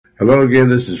Hello again,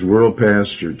 this is World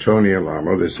Pastor Tony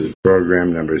Alamo. This is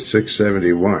program number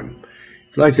 671.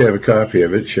 If you'd like to have a copy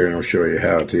of it, Sharon will show you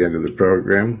how at the end of the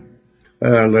program.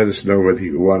 Let us know whether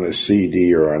you want a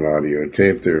CD or an audio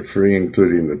tape. They're free,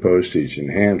 including the postage and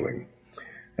handling.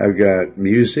 I've got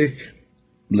music,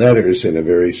 letters, and a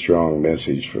very strong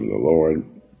message from the Lord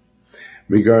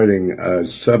regarding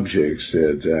subjects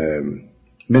that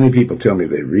many people tell me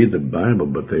they read the Bible,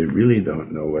 but they really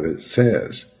don't know what it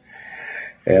says.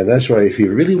 And that's why if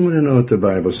you really want to know what the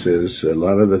Bible says, a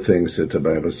lot of the things that the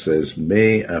Bible says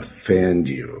may offend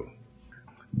you.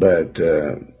 But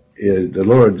the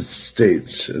Lord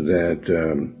states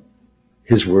that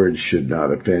His word should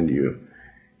not offend you.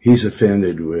 He's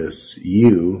offended with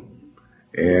you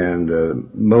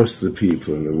and most of the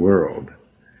people in the world.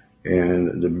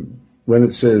 And when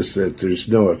it says that there's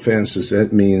no offenses,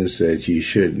 that means that you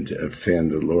shouldn't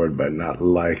offend the Lord by not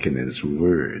liking His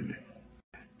word.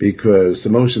 Because the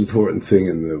most important thing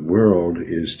in the world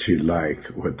is to like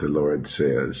what the Lord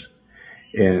says.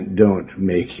 And don't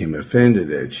make Him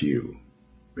offended at you.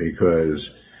 Because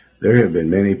there have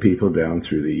been many people down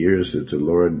through the years that the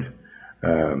Lord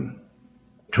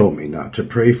told me not to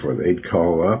pray for. They'd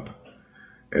call up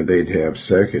and they'd have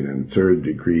second and third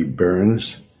degree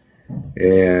burns.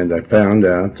 And I found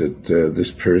out that this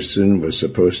person was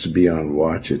supposed to be on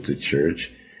watch at the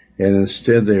church. And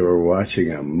instead they were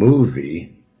watching a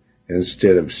movie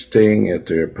instead of staying at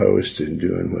their post and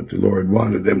doing what the Lord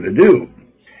wanted them to do.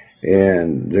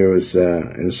 And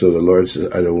so the Lord says,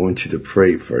 I don't want you to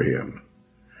pray for him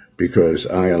because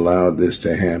I allowed this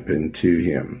to happen to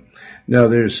him. Now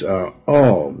there's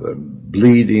all the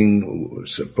bleeding,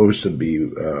 supposed to be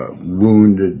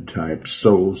wounded type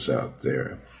souls out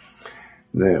there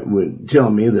that would tell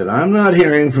me that I'm not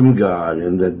hearing from God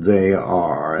and that they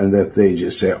are, and that they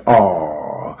just say,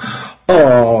 oh,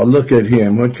 look at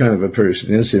him. What kind of a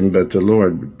person is him? But the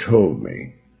Lord told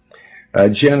me.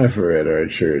 Jennifer at our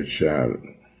church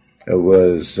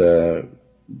was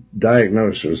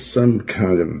diagnosed with some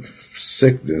kind of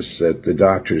sickness that the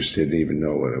doctors didn't even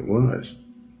know what it was.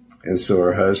 And so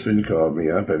her husband called me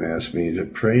up and asked me to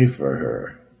pray for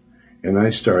her. And I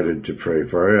started to pray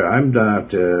for her. I'm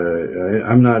not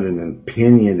an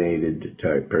opinionated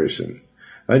type person.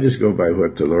 I just go by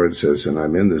what the Lord says, and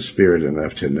I'm in the Spirit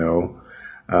enough to know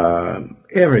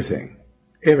everything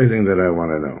that I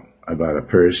want to know about a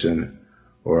person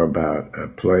or about a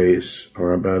place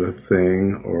or about a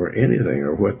thing or anything,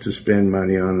 or what to spend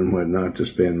money on and what not to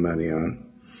spend money on.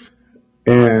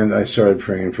 And I started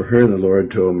praying for her, and the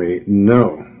Lord told me,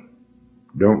 no,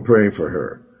 don't pray for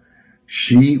her.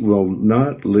 She will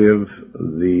not live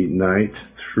the night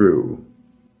through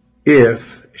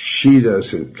if she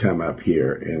doesn't come up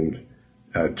here and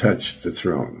touch the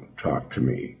throne, talk to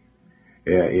me.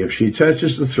 If she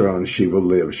touches the throne, she will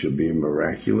live. She'll be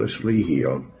miraculously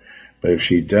healed. But if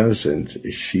she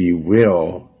doesn't, she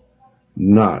will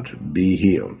not be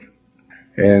healed.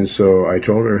 And so I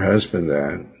told her husband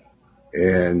that,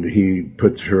 and he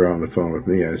put her on the phone with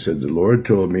me. I said, the Lord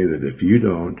told me that if you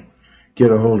don't get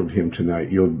a hold of him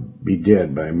tonight, you'll be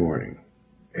dead by morning,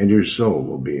 and your soul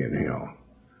will be in hell.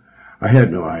 I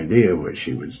had no idea what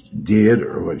she did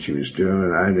or what she was doing,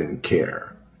 and I didn't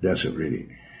care. Doesn't really.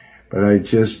 But I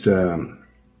just, and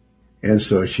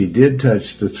so she did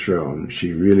touch the throne.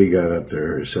 She really got up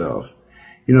there herself.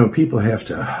 You know, people have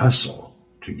to hustle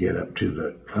to get up to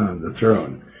the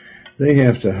throne. They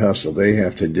have to hustle. They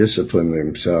have to discipline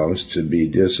themselves to be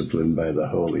disciplined by the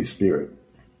Holy Spirit.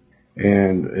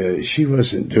 And she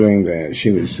wasn't doing that.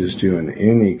 She was just doing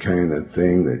any kind of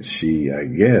thing that she, I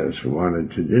guess,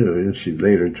 wanted to do. And she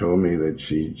later told me that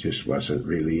she just wasn't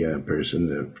really a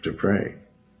person to pray.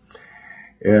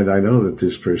 And I know that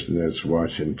this person that's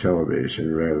watching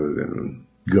television rather than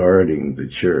guarding the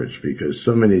church, because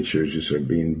so many churches are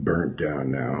being burnt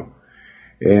down now.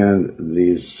 And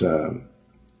these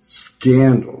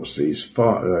scandals, these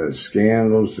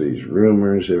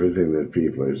rumors, everything that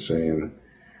people are saying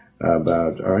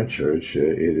about our church,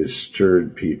 it has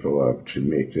stirred people up to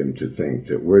make them to think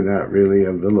that we're not really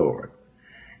of the Lord,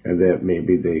 and that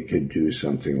maybe they could do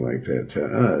something like that to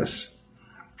us.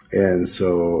 And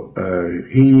so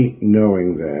he,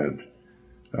 knowing that,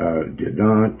 did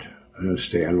not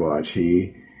stand watch.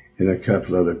 He and a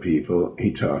couple other people,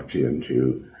 he talked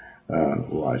into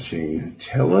watching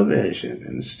television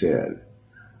instead.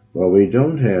 Well, we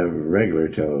don't have regular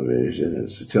television.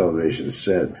 It's a television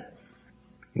set.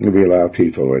 We allow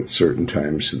people at certain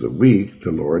times of the week,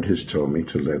 the Lord has told me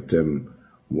to let them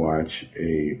watch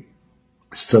a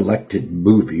selected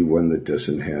movie, one that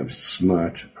doesn't have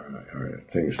smut or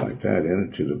things like that in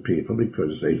it to the people,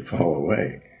 because they'd fall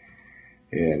away.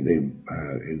 And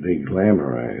they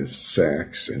glamorize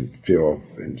sex and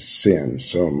filth and sin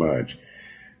so much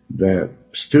that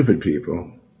stupid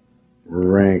people,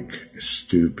 rank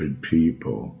stupid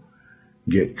people,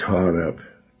 get caught up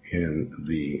in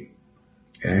the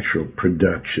actual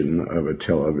production of a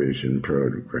television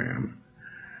program.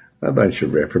 A bunch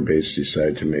of reprobates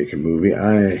decide to make a movie.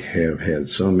 I have had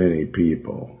so many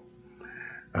people.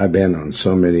 I've been on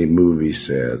so many movie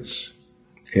sets,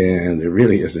 and there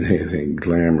really isn't anything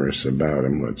glamorous about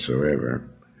them whatsoever.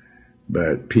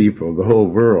 But people, the whole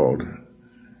world,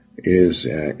 is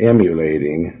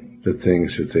emulating the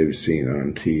things that they've seen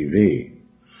on TV.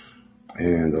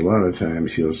 And a lot of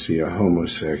times you'll see a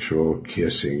homosexual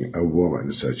kissing a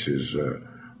woman, such as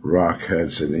Rock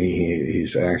Hudson.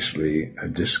 He's actually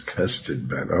disgusted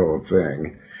by the whole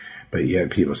thing. But yet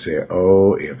people say,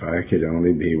 oh, if I could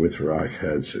only be with Rock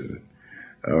Hudson.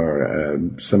 Or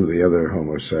some of the other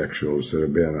homosexuals that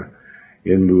have been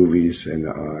in movies and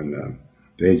on,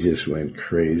 they just went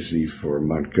crazy for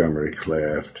Montgomery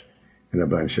Clift and a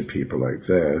bunch of people like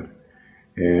that.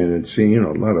 And it's, a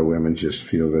lot of women just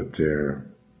feel that they're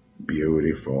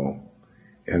beautiful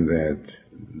and that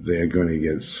they're going to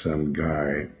get some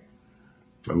guy.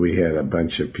 We had a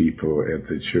bunch of people at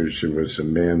the church. There was a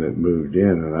man that moved in,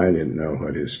 and I didn't know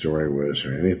what his story was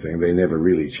or anything. They never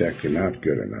really checked him out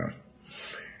good enough.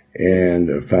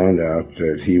 And found out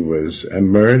that he was a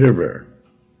murderer.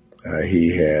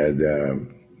 He had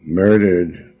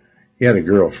murdered, he had a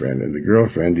girlfriend, and the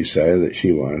girlfriend decided that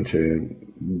she wanted to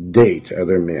date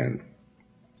other men.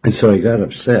 And so he got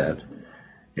upset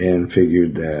and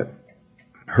figured that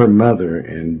her mother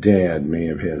and dad may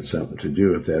have had something to do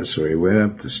with that. So he went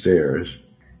up the stairs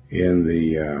in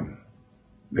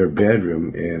their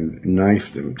bedroom and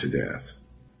knifed them to death.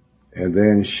 And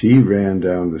then she ran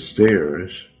down the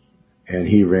stairs, and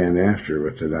he ran after her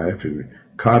with the knife and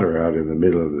caught her out in the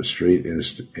middle of the street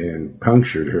and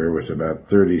punctured her with about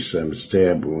 30-some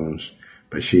stab wounds,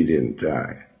 but she didn't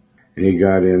die. And he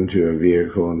got into a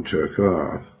vehicle and took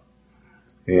off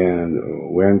and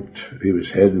he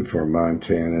was heading for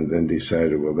Montana, and then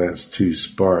decided, well, that's too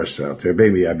sparse out there.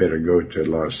 Maybe I better go to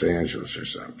Los Angeles or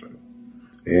something.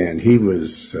 And he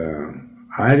was,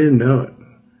 I didn't know it.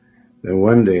 Then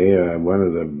one day, one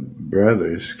of the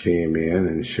brothers came in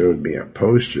and showed me a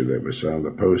poster that was on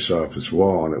the post office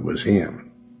wall, and it was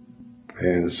him.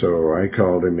 And so I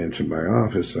called him into my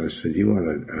office, and I said, you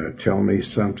want to tell me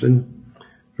something?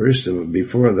 First of all,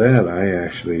 before that, I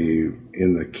actually,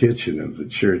 in the kitchen of the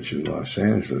church in Los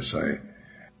Angeles,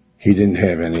 he didn't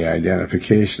have any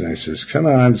identification. I says, come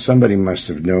on, somebody must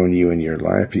have known you in your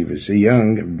life. He was a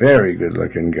young, very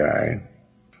good-looking guy.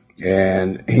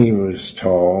 And he was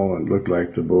tall and looked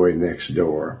like the boy next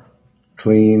door.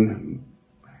 Clean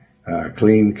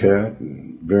cut,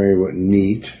 and very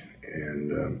neat.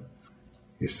 And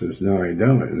he says, no, I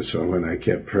don't. And so when I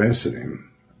kept pressing him,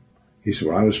 he said,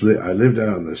 well, I lived out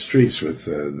on the streets with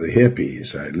the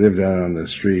hippies. I lived out on the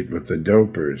street with the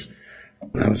dopers.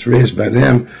 I was raised by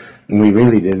them, and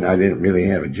I didn't really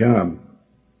have a job.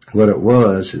 What it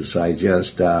was is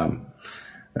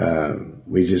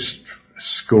we just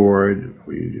scored,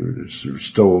 we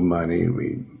stole money,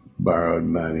 we borrowed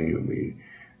money, we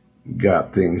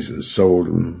got things and sold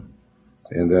them.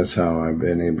 And that's how I've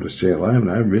been able to stay alive.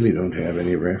 And I really don't have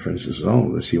any references at all,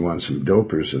 unless he wants some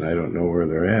dopers, and I don't know where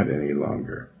they're at any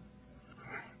longer.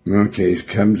 Okay,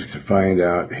 comes to find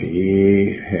out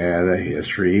he had a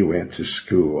history. He went to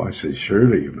school. I said,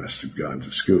 surely you must have gone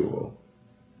to school.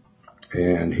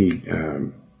 And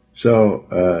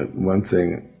one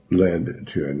thing led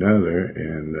to another,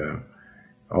 and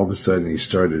all of a sudden he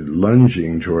started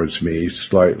lunging towards me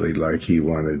slightly like he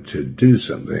wanted to do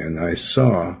something. And I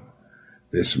saw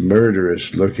this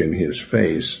murderous look in his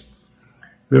face.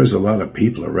 There was a lot of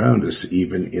people around us,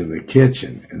 even in the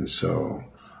kitchen. And so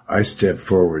I stepped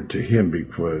forward to him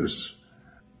because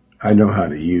I know how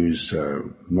to use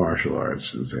martial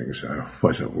arts and things. I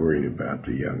wasn't worried about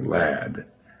the young lad,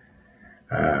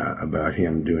 about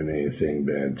him doing anything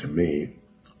bad to me.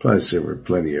 Plus, there were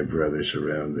plenty of brothers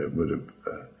around that would have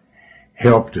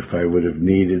helped if I would have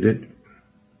needed it.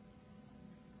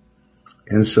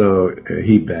 And so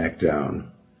he backed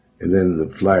down. And then the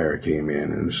flyer came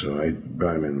in, and so I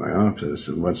brought him in my office,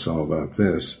 and what's all about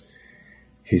this?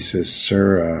 He says,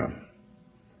 sir,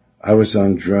 I was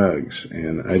on drugs,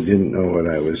 and I didn't know what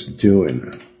I was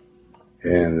doing.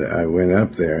 And I went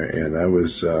up there, and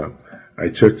I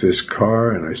took this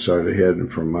car, and I started heading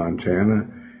for Montana,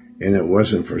 and it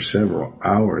wasn't for several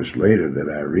hours later that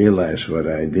I realized what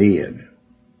I did.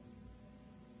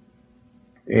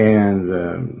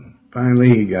 And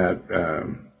finally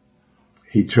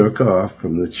he took off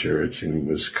from the church and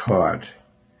was caught.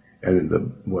 And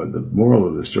the moral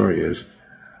of the story is,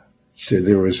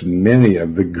 there was many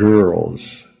of the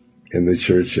girls in the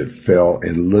church that fell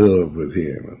in love with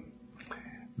him.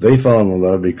 They fall in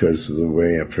love because of the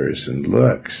way a person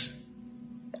looks,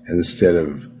 instead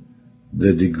of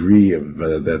the degree of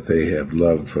that they have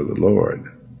love for the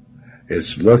Lord.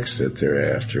 It's looks that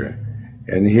they're after.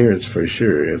 And here it's for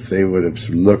sure, if they would have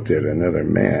looked at another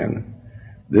man,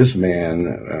 this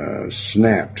man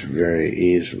snapped very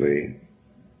easily,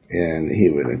 and he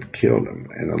would have killed him.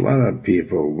 And a lot of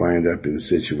people wind up in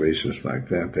situations like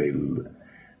that. They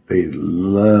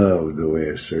love the way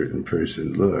a certain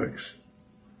person looks,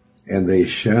 and they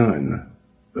shun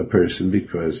the person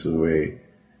because of the way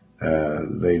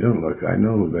they don't look. I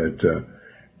know that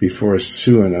before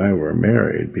Sue and I were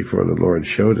married, before the Lord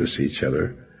showed us each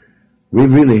other, we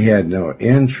really had no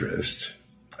interest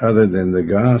other than the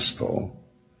gospel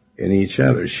in each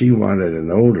other. She wanted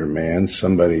an older man,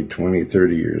 somebody 20,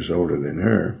 30 years older than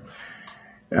her.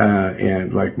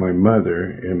 And like my mother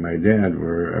and my dad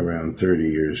were around 30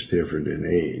 years different in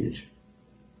age.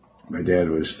 My dad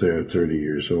was 30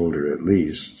 years older at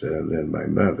least than my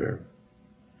mother.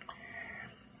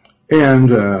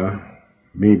 And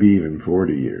maybe even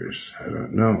 40 years, I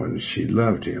don't know. And she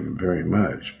loved him very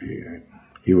much.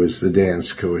 He was the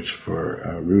dance coach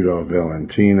for Rudolph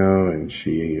Valentino, and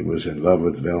she was in love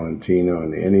with Valentino,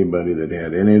 and anybody that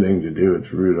had anything to do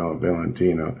with Rudolph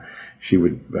Valentino, she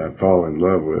would fall in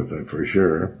love with for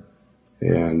sure,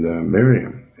 and marry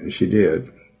him. And she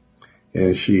did.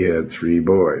 And she had 3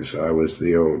 boys. I was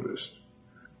the oldest.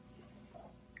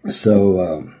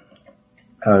 So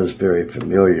I was very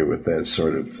familiar with that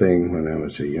sort of thing when I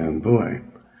was a young boy.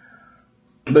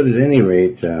 But at any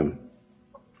rate,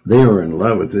 they were in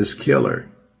love with this killer.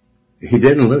 He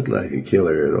didn't look like a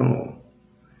killer at all.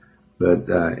 But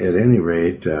at any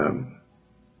rate, the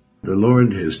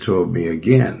Lord has told me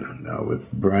again, now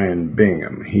with Brian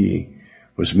Bingham, he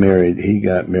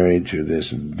got married to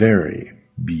this very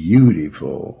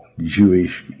beautiful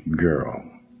Jewish girl.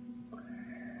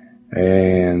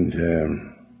 And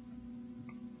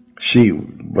she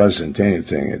wasn't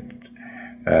anything.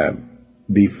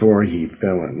 Before he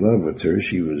fell in love with her,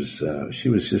 she was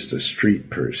just a street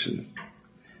person.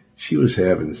 She was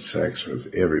having sex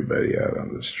with everybody out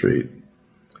on the street.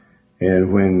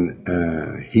 And when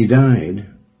he died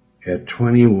at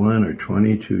 21 or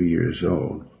 22 years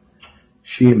old,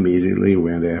 she immediately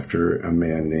went after a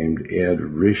man named Ed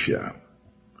Risha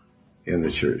in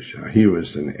the church. Now, he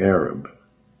was an Arab.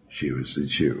 She was a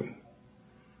Jew.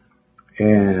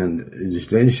 And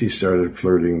then she started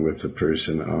flirting with a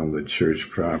person on the church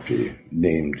property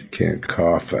named Kent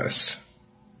Coffus.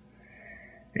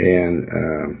 And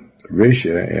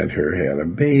Risha and her had a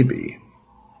baby.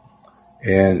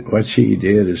 And what she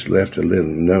did is left a little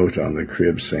note on the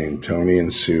crib saying, "Tony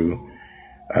and Sue,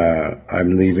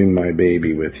 I'm leaving my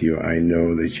baby with you. I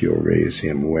know that you'll raise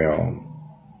him well."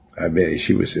 I bet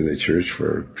she was in the church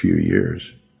for a few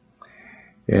years.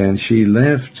 And she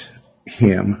left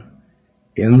him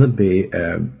in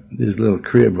this little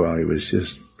crib while he was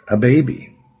just a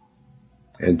baby,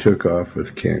 and took off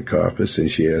with Kent Coffus, and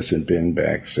she hasn't been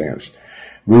back since.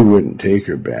 We wouldn't take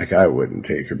her back. I wouldn't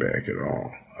take her back at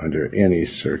all, under any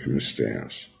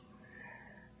circumstance.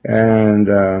 And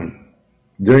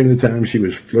during the time she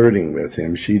was flirting with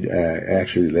him, she'd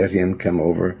actually let him come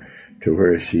over to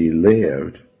where she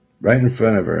lived, right in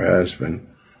front of her husband,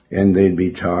 and they'd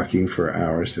be talking for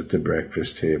hours at the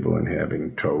breakfast table and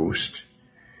having toast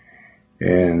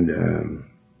and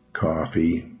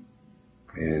coffee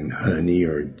and honey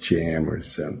or jam or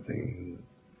something.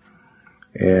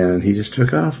 And he just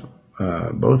took off.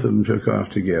 Both of them took off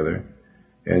together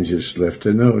and just left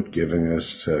a note giving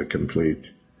us complete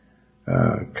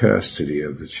custody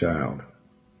of the child.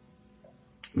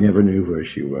 Never knew where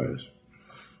she was.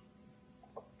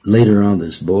 Later on,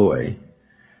 this boy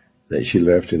that she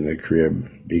left in the crib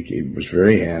was a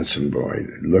very handsome boy.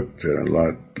 Looked a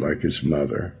lot like his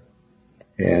mother.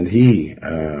 And he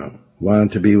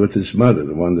wanted to be with his mother,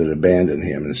 the one that abandoned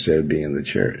him instead of being in the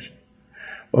church.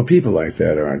 Well, people like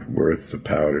that aren't worth the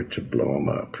powder to blow them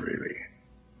up, really.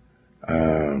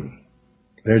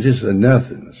 They're just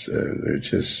nothings. They're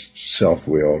just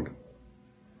self-willed,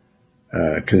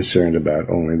 concerned about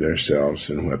only themselves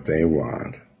and what they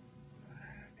want.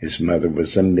 His mother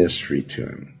was a mystery to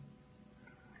him.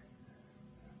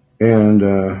 And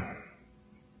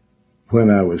when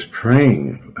I was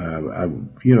praying,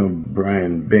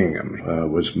 Brian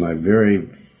Bingham was he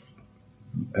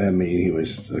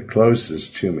was the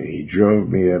closest to me. He drove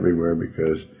me everywhere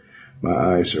because my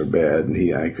eyes are bad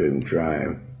and I couldn't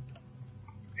drive.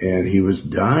 and he was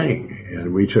dying.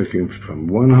 And we took him from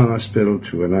one hospital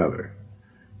to another,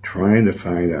 trying to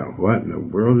find out what in the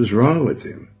world is wrong with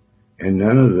him. And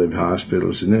none of the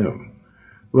hospitals knew.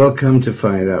 Well, come to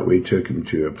find out, we took him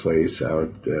to a place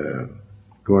out,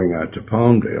 going out to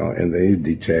Palmdale, and they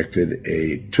detected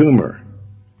a tumor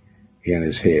in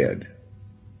his head,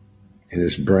 in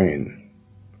his brain.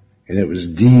 And it was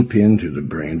deep into the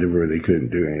brain to where they couldn't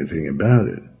do anything about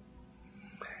it.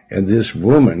 And this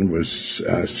woman was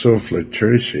so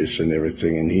flirtatious and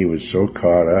everything, and he was so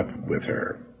caught up with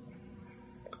her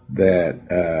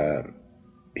that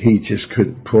he just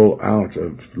couldn't pull out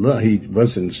of love. He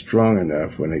wasn't strong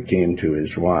enough when it came to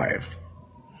his wife.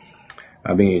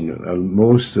 I mean,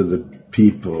 most of the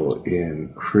people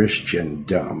in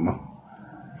Christendom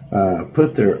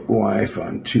put their wife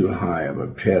on too high of a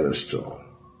pedestal.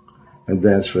 And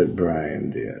that's what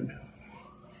Brian did.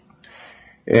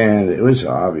 And it was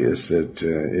obvious that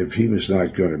if he was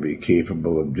not going to be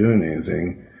capable of doing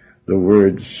anything, the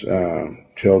words,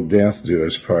 till death do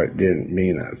us part, didn't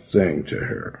mean a thing to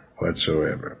her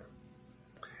whatsoever.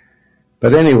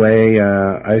 But anyway,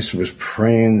 I was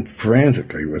praying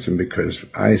frantically with him because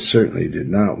I certainly did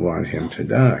not want him to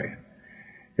die.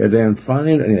 And then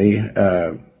finally,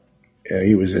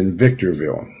 he was in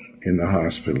Victorville in the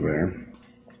hospital there.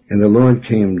 And the Lord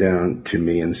came down to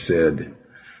me and said,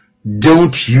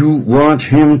 "Don't you want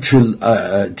him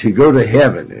to go to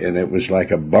heaven?" And it was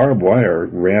like a barbed wire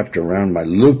looped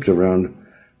around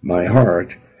my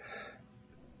heart.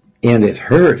 And it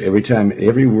hurt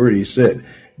every word he said.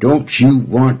 "Don't you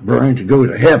want Brian to go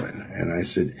to heaven?" And I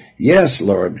said, "Yes,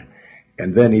 Lord."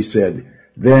 And then he said,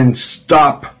 "Then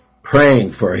stop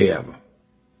praying for him."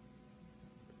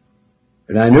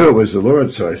 And I knew it was the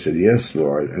Lord, so I said, "Yes,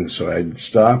 Lord." And so I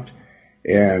stopped,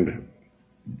 and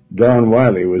Don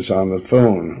Wiley was on the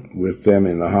phone with them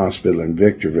in the hospital in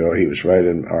Victorville. He was right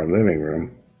in our living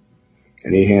room,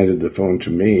 and he handed the phone to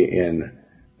me, and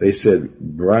they said,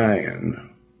 "Brian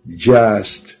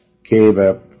just gave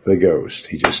up the ghost.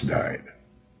 He just died."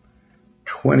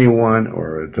 21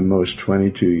 or at the most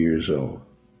 22 years old.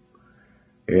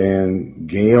 And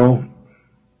Gail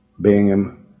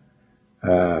Bingham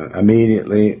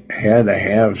immediately had to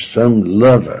have some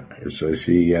lover. So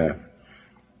she had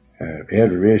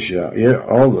Risha.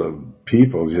 All the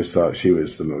people just thought she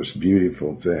was the most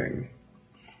beautiful thing.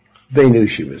 They knew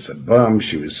she was a bum.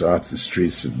 She was off the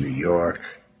streets of New York.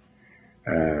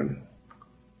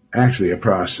 Actually a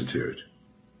prostitute.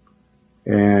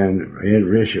 And Ed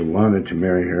Risha wanted to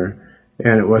marry her,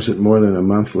 and it wasn't more than a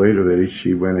month later that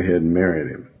she went ahead and married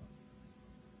him.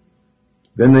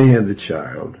 Then they had the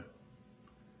child.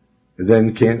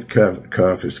 Then Kent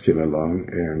Coffis came along,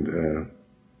 and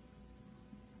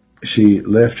she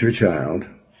left her child,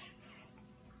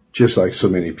 just like so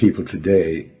many people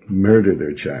today murder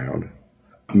their child,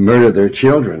 murder their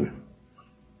children.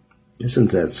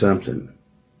 Isn't that something?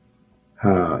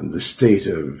 The state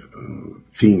of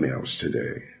females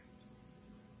today.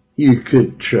 You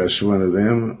could trust one of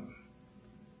them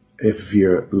if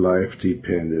your life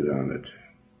depended on it,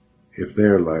 if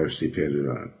their lives depended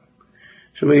on it.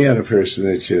 So we had a person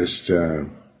that just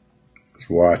was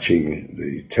watching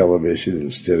the television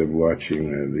instead of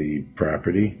watching the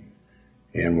property,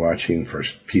 and watching for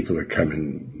people to come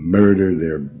and murder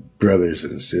their brothers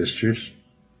and sisters.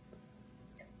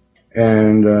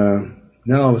 And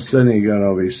now all of a sudden he got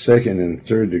all these second and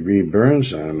third degree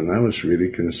burns on him, and I was really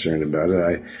concerned about it.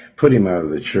 I put him out of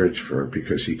the church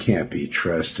because he can't be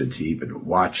trusted to even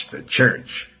watch the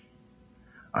church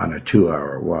on a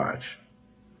 2-hour watch.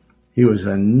 He was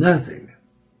a nothing.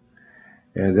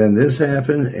 And then this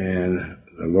happened, and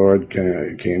the Lord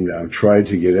came down, tried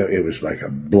to get it. It was like a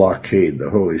blockade. The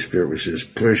Holy Spirit was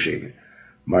just pushing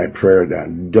my prayer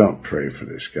down. Don't pray for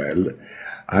this guy.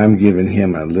 I'm giving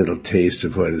him a little taste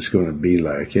of what it's going to be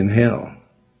like in hell.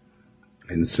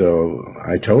 And so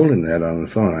I told him that on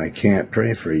the phone. I can't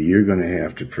pray for you. You're going to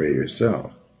have to pray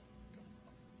yourself.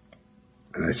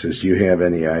 And I says, "Do you have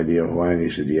any idea why?" And he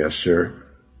said, "Yes, sir."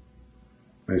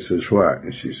 I says, "What?"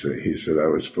 And he said, "I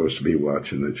was supposed to be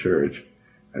watching the church,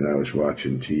 and I was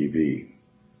watching TV."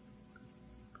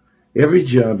 Every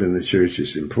job in the church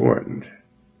is important.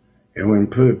 And when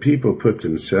people put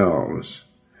themselves,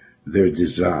 their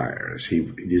desires, he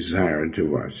desired to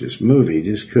watch this movie,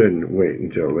 he just couldn't wait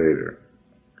until later.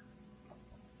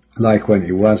 Like when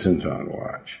he wasn't on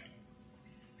watch.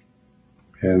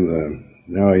 And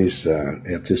now he's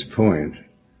at this point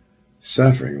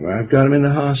suffering. Well, I've got him in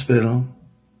the hospital,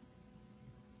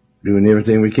 doing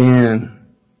everything we can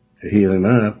to heal him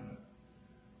up.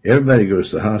 Everybody goes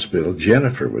to the hospital.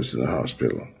 Jennifer was in the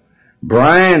hospital.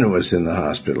 Brian was in the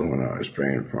hospital when I was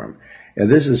praying for him. And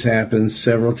this has happened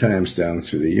several times down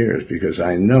through the years, because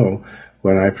I know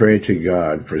when I pray to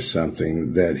God for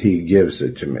something that He gives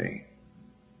it to me.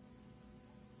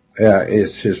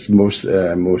 It's just most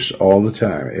all the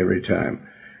time, every time.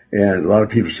 And a lot of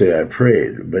people say I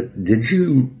prayed, but did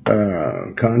you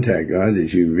contact God?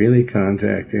 Did you really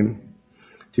contact Him?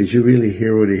 Did you really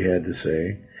hear what He had to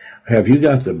say? Have you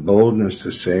got the boldness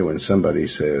to say when somebody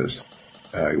says,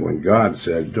 when God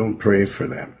said, don't pray for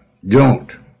them?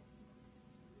 Don't.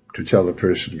 To tell the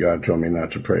person, God told me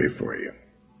not to pray for you.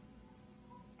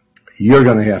 You're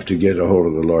going to have to get a hold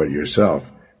of the Lord yourself,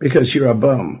 because you're a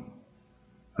bum.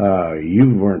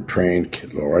 You weren't praying,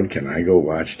 Lord, can I go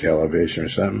watch television or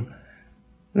something?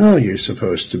 No, you're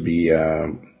supposed to be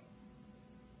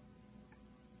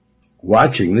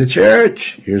watching the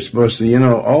church. You're supposed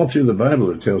to, all through the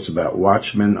Bible it tells about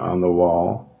watchmen on the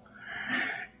wall.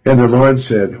 And the Lord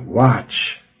said,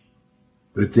 watch.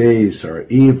 The days are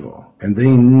evil. And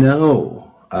they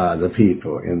know the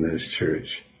people in this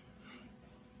church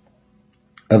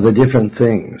of the different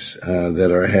things that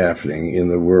are happening in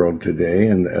the world today,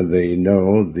 and they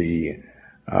know the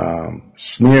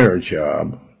smear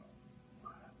job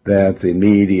that the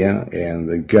media and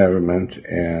the government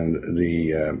and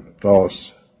the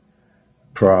false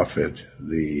prophet,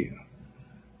 the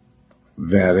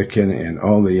Vatican, and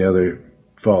all the other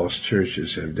false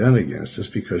churches have done against us,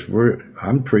 because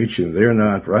I'm preaching they're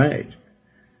not right.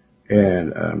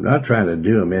 And I'm not trying to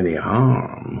do them any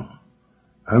harm.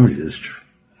 I'm just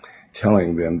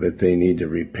telling them that they need to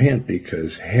repent,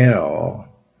 because hell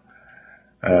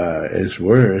is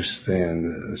worse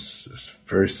than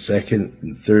first, second,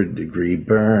 and third degree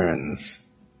burns.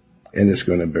 And it's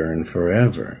going to burn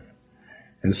forever.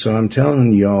 And so I'm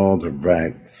telling y'all the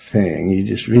right thing. You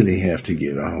just really have to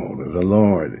get a hold of the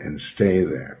Lord and stay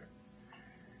there.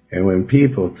 And when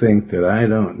people think that I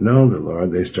don't know the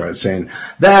Lord, they start saying,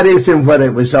 that isn't what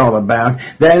it was all about.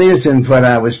 That isn't what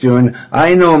I was doing.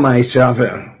 I know myself.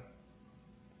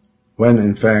 When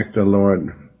in fact the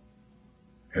Lord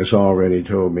has already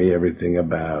told me everything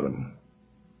about him.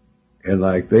 And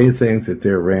like they think that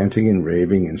their ranting and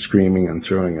raving and screaming and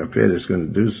throwing a fit is going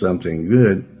to do something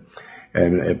good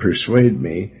and persuade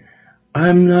me,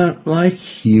 I'm not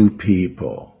like you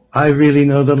people. I really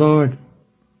know the Lord.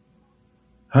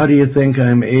 How do you think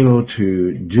I'm able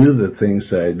to do the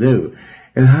things I do?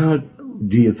 And how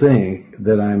do you think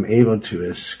that I'm able to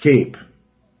escape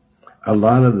a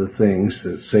lot of the things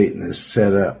that Satan has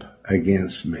set up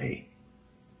against me?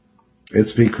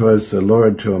 It's because the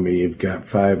Lord told me you've got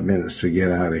 5 minutes to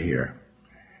get out of here.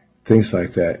 Things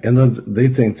like that. And they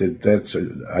think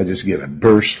that I just get a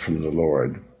burst from the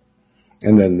Lord.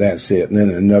 And then that's it. And then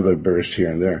another burst here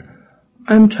and there.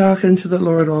 I'm talking to the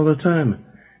Lord all the time.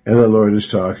 And the Lord is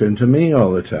talking to me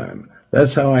all the time.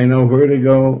 That's how I know where to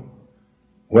go,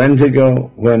 when not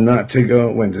to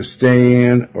go, when to stay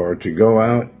in or to go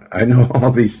out. I know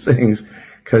all these things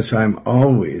because I'm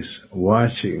always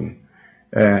watching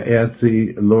at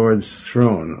the Lord's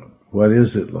throne. What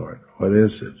is it, Lord? What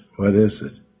is it? What is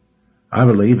it? I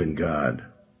believe in God.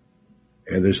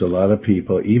 And there's a lot of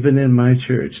people, even in my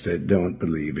church, that don't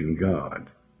believe in God.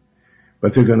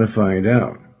 But they're going to find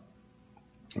out.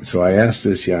 So I asked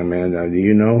this young man, now, do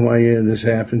you know why this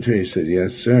happened to you? He said,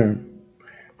 yes, sir.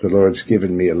 The Lord's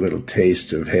given me a little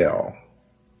taste of hell.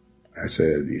 I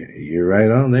said, you're right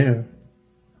on there.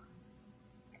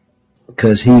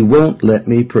 Because he won't let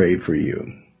me pray for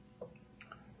you.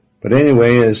 But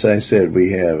anyway, as I said,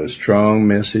 we have a strong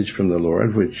message from the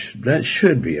Lord, which that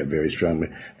should be a very strong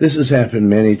message. This has happened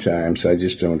many times. I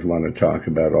just don't want to talk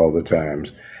about all the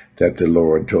times that the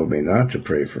Lord told me not to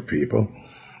pray for people.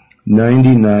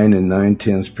 99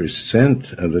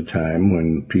 9/10% of the time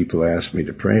when people ask me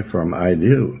to pray for them, I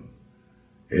do.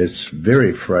 It's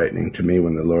very frightening to me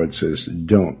when the Lord says,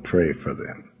 don't pray for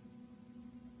them.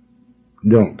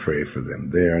 Don't pray for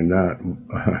them. They are not,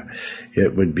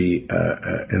 it would be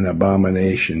an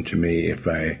abomination to me if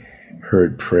I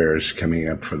heard prayers coming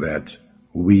up for that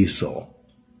weasel.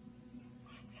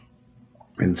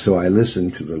 And so I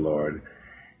listen to the Lord.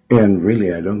 And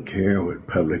really, I don't care what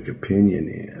public opinion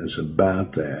is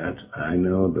about that. I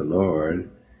know the Lord,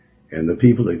 and the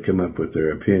people that come up with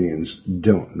their opinions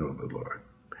don't know the Lord.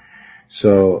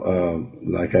 So,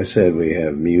 like I said, we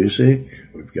have music,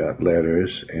 we've got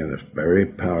letters, and a very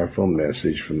powerful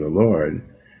message from the Lord.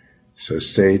 So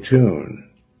stay tuned.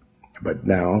 But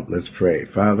now, let's pray.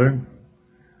 Father,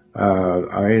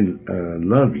 I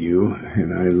love you,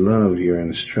 and I love your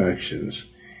instructions.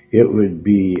 I would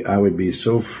be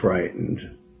so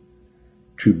frightened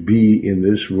to be in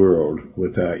this world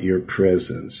without your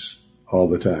presence all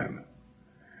the time.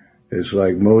 It's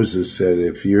like Moses said,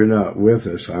 if you're not with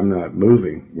us, I'm not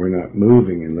moving. We're not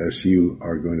moving unless you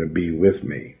are going to be with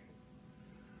me.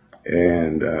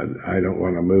 And I don't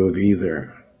want to move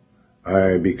either.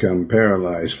 I become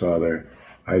paralyzed, Father.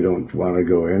 I don't want to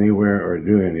go anywhere or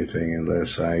do anything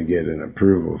unless I get an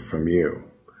approval from you.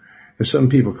 And some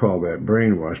people call that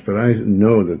brainwash, but I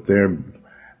know that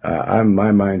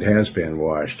my mind has been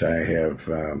washed. I have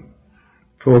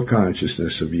full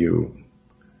consciousness of you.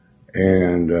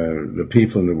 And the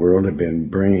people in the world have been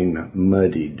brain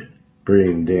muddied,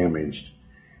 brain damaged,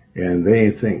 and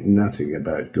they think nothing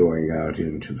about going out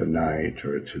into the night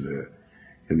or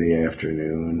in the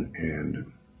afternoon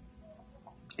and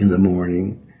in the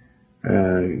morning,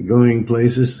 going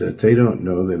places that they don't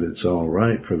know that it's all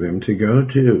right for them to go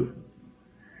to.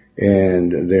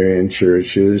 And they're in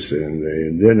churches,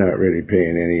 and they're not really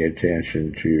paying any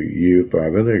attention to you,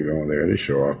 Father. They're going there to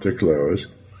show off their clothes.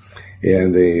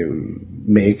 And they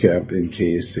make up in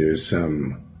case there's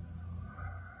some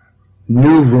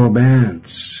new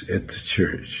romance at the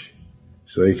church.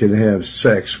 So they can have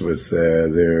sex with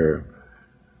their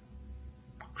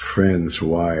friend's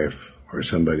wife or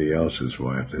somebody else's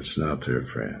wife that's not their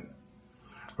friend.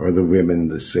 Or the women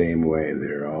the same way.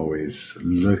 They're always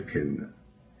looking,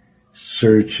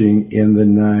 searching in the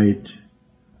night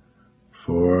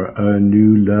for a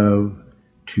new love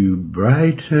to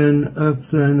brighten up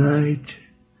the night.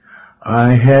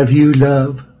 I have you,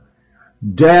 love,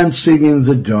 dancing in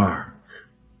the dark.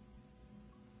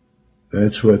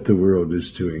 That's what the world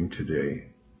is doing today.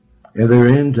 And they're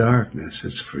in darkness,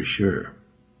 it's for sure.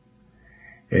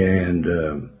 And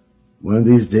one of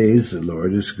these days, the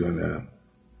Lord is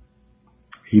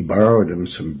He borrowed him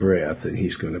some breath, and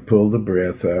He's going to pull the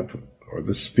breath up, or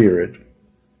the Spirit,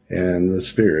 and the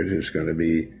Spirit is going to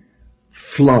be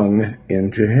flung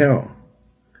into hell.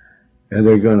 And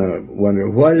they're going to wonder,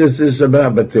 what is this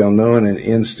about? But they'll know in an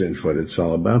instant what it's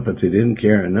all about, but they didn't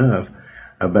care enough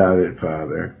about it,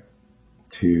 Father,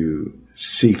 to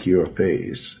seek your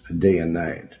face day and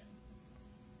night,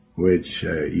 which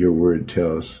your word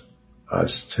tells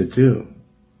us to do.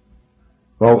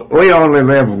 Well, we only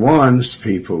live once,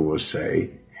 people will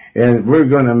say, and we're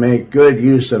going to make good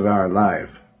use of our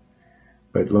life.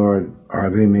 But Lord, are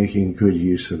they making good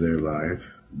use of their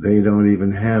life? They don't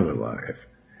even have a life.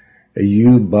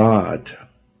 You bought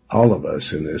all of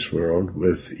us in this world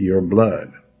with your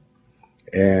blood.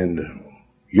 And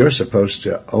you're supposed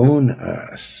to own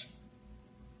us.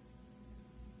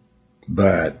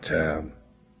 But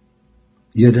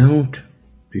you don't,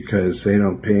 because they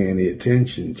don't pay any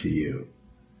attention to you.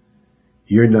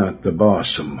 You're not the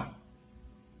bossum.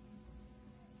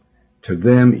 To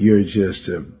them, you're just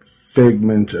a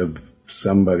figment of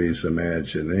somebody's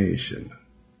imagination,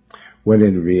 when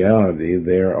in reality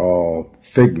they're all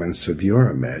figments of your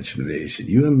imagination.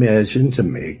 You imagined to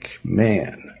make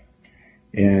man,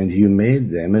 and you made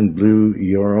them and blew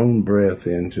your own breath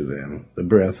into them, the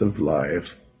breath of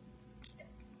life.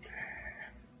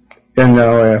 And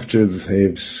now after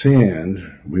they've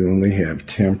sinned, we only have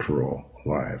temporal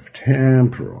life,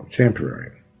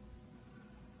 temporary.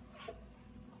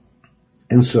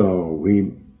 And so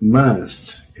we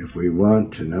must, if we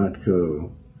want to not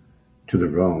go to the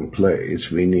wrong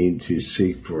place, we need to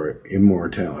seek for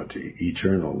immortality,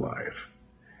 eternal life.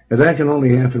 And that can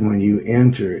only happen when you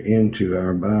enter into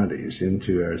our bodies,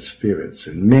 into our spirits,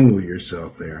 and mingle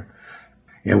yourself there.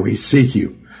 And we seek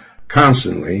you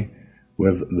constantly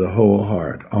with the whole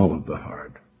heart, all of the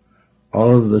heart,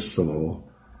 all of the soul,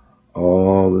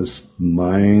 all this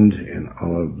mind, and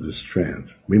all of the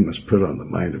strength. We must put on the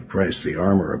mind of Christ, the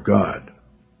armor of God.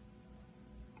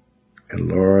 And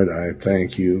Lord, I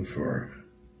thank you for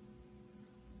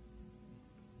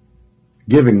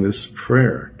giving this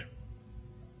prayer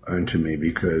unto me,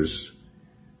 because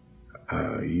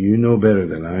you know better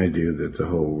than I do that the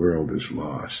whole world is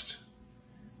lost.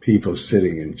 People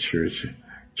sitting in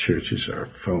churches are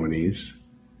phonies.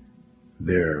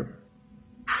 They're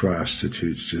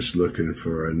prostitutes just looking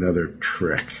for another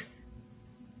trick.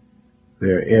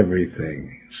 They're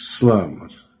everything.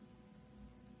 Slums.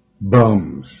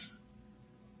 Bums.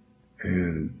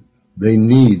 And they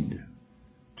need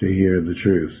to hear the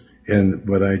truth. And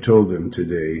what I told them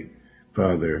today,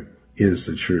 Father, is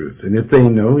the truth. And if they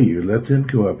know you, let them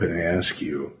go up and ask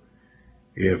you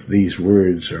if these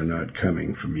words are not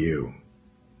coming from you.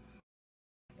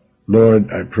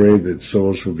 Lord, I pray that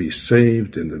souls will be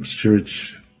saved and the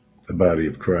church, the body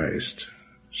of Christ,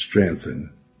 strengthened,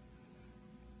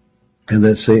 and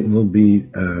that Satan will be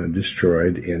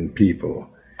destroyed in people.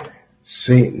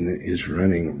 Satan is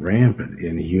running rampant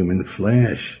in human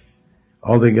flesh.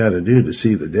 All they got to do to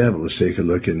see the devil is take a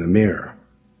look in the mirror,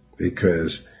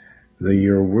 because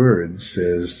Your word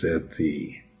says that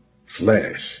the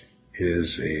flesh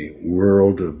is a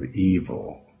world of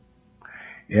evil,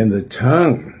 and the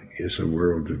tongue is a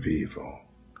world of evil,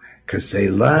 because they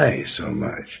lie so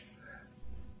much.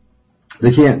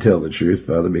 They can't tell the truth,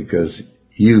 Father, because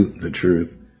you, the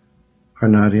truth, are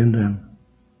not in them.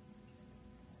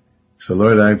 So,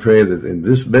 Lord, I pray that in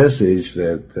this message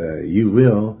that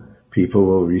people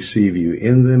will receive you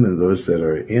in them, and those that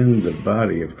are in the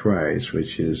body of Christ,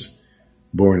 which is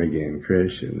born-again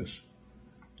Christians,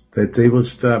 that they will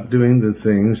stop doing the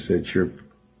things that your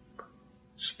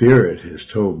Spirit has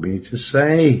told me to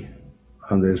say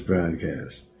on this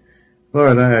broadcast.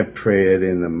 Lord, I pray it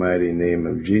in the mighty name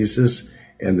of Jesus,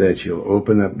 and that you'll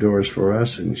open up doors for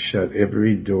us and shut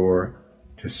every door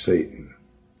to Satan.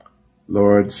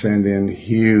 Lord, send in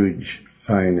huge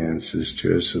finances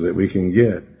to us so that we can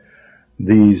get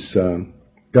these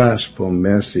gospel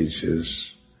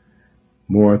messages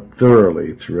more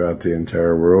thoroughly throughout the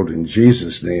entire world. In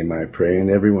Jesus' name I pray, and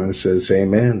everyone says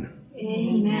amen.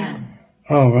 Amen.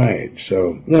 All right,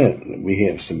 so we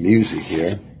have some music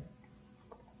here.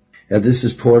 This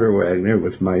is Porter Wagner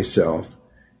with myself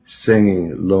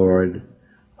singing, Lord,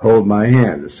 Hold My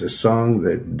Hand. It's a song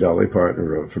that Dolly Parton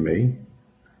wrote for me.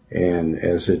 And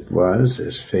as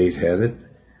fate had it,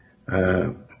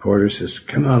 Porter says,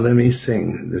 come on, let me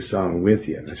sing this song with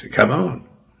you. And I said, come on.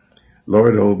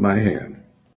 Lord, hold my hand.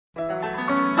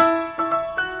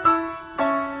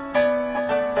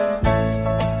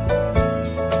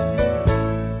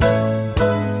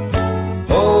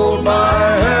 Hold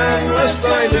my hand lest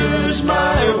I lose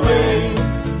my way.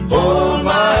 Hold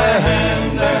my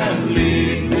hand and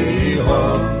lead me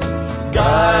home.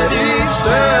 Guide each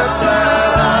step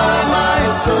that I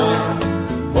might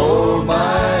take. Hold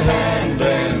my hand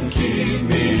and keep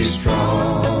me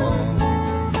strong.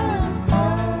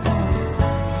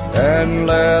 And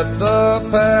let the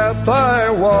path I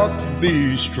walk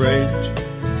be straight.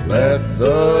 Let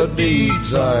the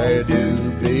deeds I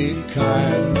do be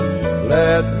kind.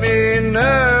 Let me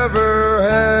never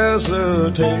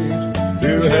hesitate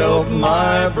to help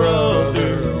my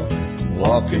brother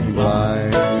walking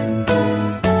blind.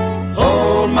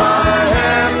 Hold my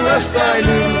hand lest I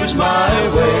lose my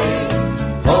way.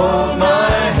 Hold my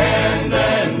hand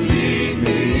and lead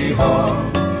me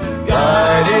home.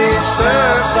 Guide each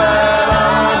step that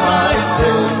I might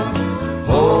take.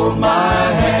 Hold my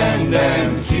hand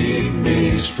and keep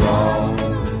me strong.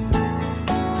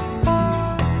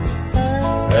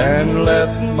 And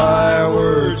let my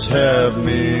words have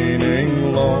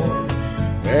meaning, Lord.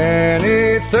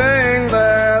 Anything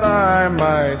that I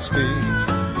might speak.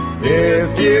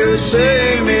 If you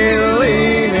see me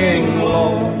leaning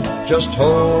low, just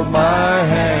hold my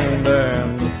hand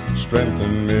and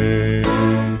strengthen me.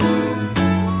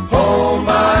 Hold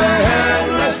my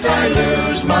hand lest I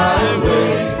lose my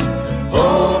way.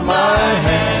 Hold my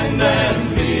hand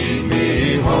and lead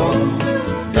me home.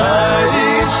 Guide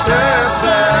each step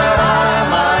that I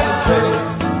might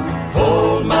take.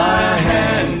 Hold my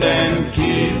hand and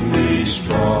keep me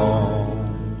strong.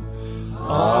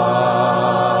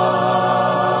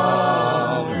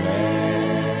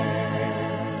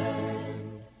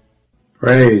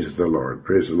 Praise the Lord.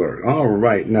 Praise the Lord. All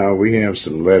right, now we have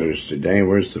some letters today.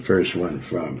 Where's the first one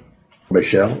from?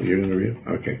 Michelle, you're going to read?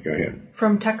 Okay, go ahead.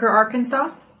 From Tucker,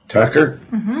 Arkansas. Tucker?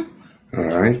 All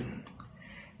right.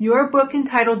 Your book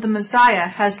entitled The Messiah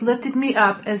has lifted me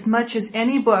up as much as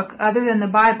any book other than the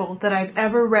Bible that I've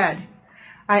ever read.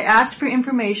 I asked for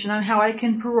information on how I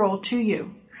can parole to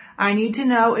you. I need to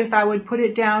know if I would put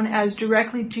it down as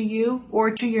directly to you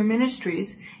or to your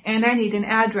ministries, and I need an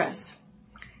address.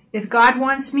 If God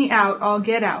wants me out, I'll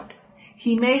get out.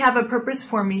 He may have a purpose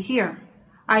for me here.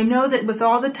 I know that with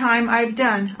all the time I've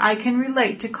done, I can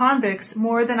relate to convicts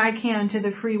more than I can to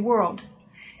the free world.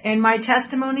 And my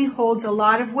testimony holds a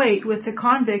lot of weight with the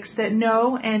convicts that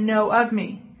know and know of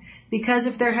me, because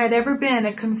if there had ever been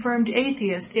a confirmed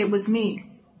atheist, it was me.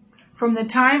 From the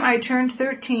time I turned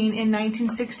 13 in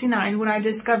 1969 when I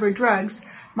discovered drugs,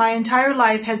 my entire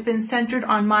life has been centered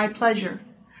on my pleasure.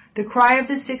 The cry of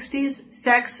the 60s,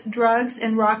 sex, drugs,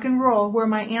 and rock and roll were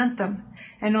my anthem,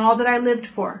 and all that I lived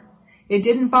for. It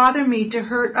didn't bother me to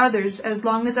hurt others as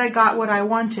long as I got what I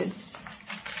wanted.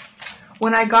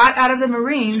 When I got out of the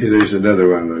Marines... See, there's another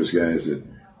one of those guys that,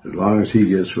 as long as he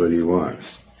gets what he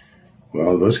wants.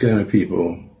 Well, those kind of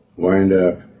people wind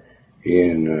up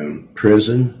in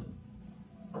prison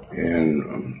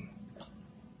and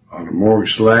on a morgue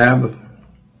slab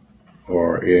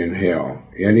or in hell.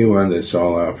 Anyone that's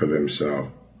all out for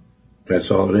themselves, that's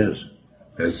all it is.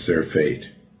 That's their fate.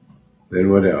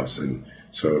 Then what else? And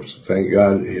So thank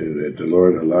God that the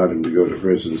Lord allowed him to go to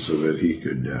prison so that he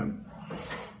could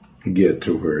get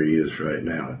to where he is right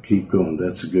now. Keep going.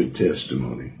 That's a good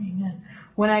testimony. Amen.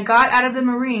 When I got out of the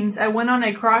Marines, I went on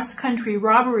a cross-country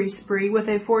robbery spree with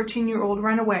a 14-year-old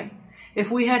runaway.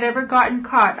 If we had ever gotten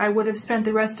caught, I would have spent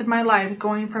the rest of my life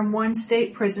going from one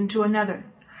state prison to another.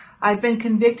 I've been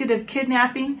convicted of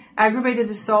kidnapping, aggravated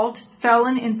assault,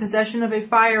 felon in possession of a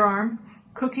firearm,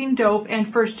 cooking dope,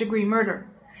 and first-degree murder.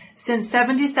 Since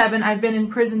 77, I've been in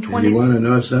prison 20... You want to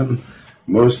know something?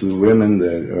 Most of the women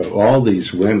all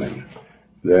these women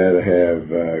that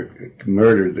have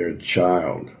murdered their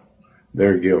child,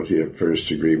 they're guilty of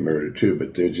first-degree murder too,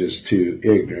 but they're just too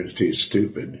ignorant, too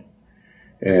stupid,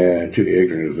 and too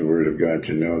ignorant of the Word of God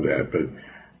to know that. But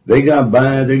they got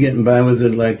by, they're getting by with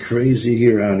it like crazy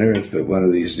here on earth, but one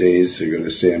of these days they're going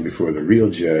to stand before the real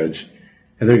judge,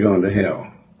 and they're going to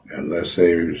hell, unless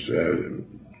there's...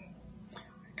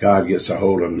 God gets a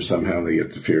hold of them, somehow they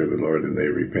get the fear of the Lord and they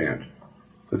repent.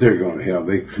 But they're going to hell.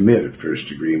 They committed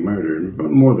first-degree murder,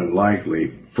 but more than likely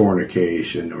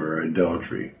fornication or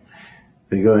adultery.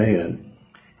 Then go ahead.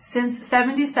 Since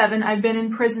 77, I've been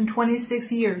in prison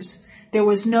 26 years. There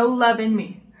was no love in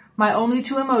me. My only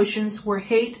two emotions were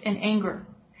hate and anger.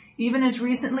 Even as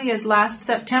recently as last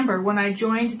September, when I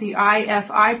joined the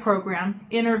IFI program,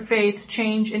 Interfaith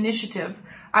Change Initiative,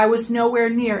 I was nowhere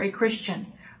near a Christian.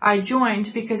 I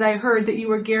joined because I heard that you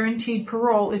were guaranteed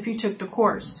parole if you took the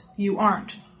course. You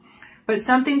aren't. But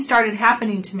something started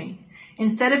happening to me.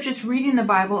 Instead of just reading the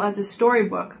Bible as a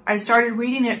storybook, I started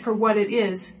reading it for what it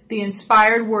is, the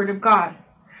inspired Word of God.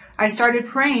 I started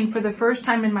praying for the first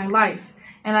time in my life,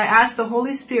 and I asked the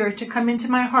Holy Spirit to come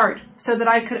into my heart so that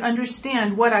I could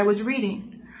understand what I was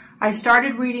reading. I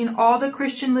started reading all the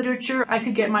Christian literature I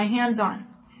could get my hands on.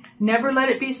 Never let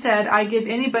it be said, I give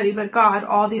anybody but God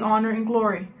all the honor and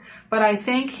glory. But I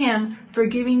thank Him for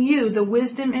giving you the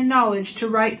wisdom and knowledge to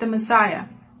write the Messiah.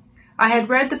 I had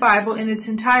read the Bible in its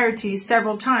entirety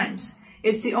several times.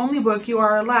 It's the only book you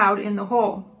are allowed in the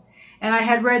whole. And I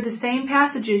had read the same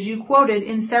passages you quoted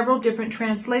in several different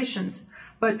translations,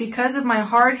 but because of my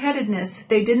hard-headedness,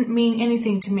 they didn't mean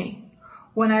anything to me.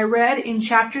 When I read in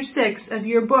chapter 6 of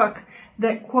your book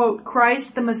that, quote,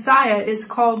 Christ the Messiah is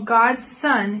called God's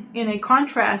Son in a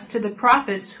contrast to the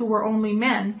prophets who were only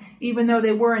men, even though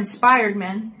they were inspired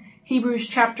men, Hebrews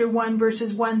chapter 1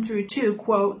 verses 1 through 2,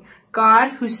 quote,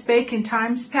 God, who spake in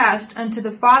times past unto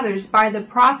the fathers by the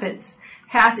prophets,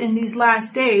 hath in these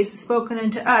last days spoken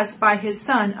unto us by his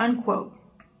Son, unquote.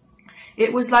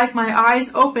 It was like my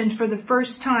eyes opened for the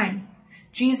first time.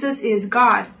 Jesus is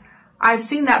God. I've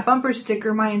seen that bumper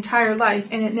sticker my entire life,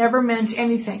 and it never meant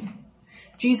anything.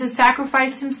 Jesus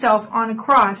sacrificed himself on a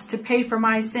cross to pay for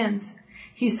my sins.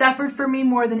 He suffered for me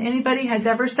more than anybody has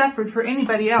ever suffered for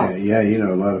anybody else. Yeah, you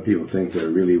know, a lot of people think they're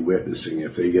really witnessing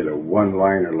if they get a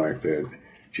one-liner like that,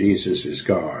 Jesus is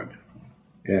God.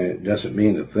 And it doesn't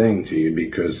mean a thing to you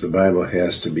because the Bible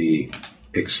has to be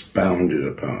expounded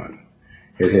upon.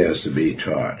 It has to be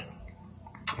taught.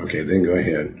 Okay, then go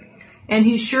ahead. And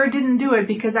he sure didn't do it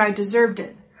because I deserved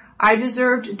it. I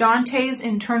deserved Dante's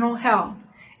eternal hell.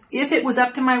 If it was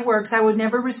up to my works, I would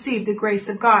never receive the grace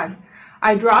of God.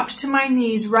 I dropped to my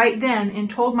knees right then and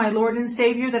told my Lord and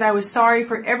Savior that I was sorry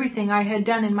for everything I had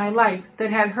done in my life that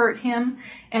had hurt him,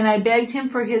 and I begged him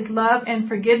for his love and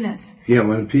forgiveness. Yeah,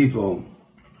 when people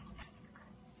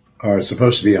are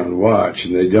supposed to be on watch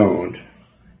and they don't,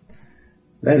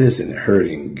 that isn't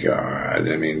hurting God.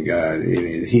 I mean, God,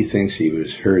 he thinks he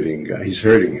was hurting God. He's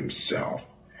hurting himself.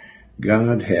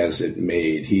 God has it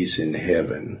made. He's in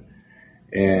heaven.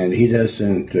 And he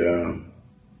doesn't...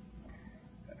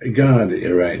 God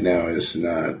right now is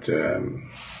not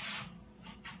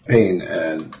paying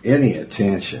any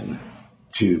attention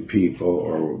to people,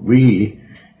 or we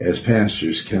as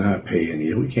pastors cannot pay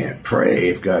any. We can't pray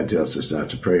if God tells us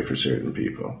not to pray for certain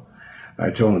people.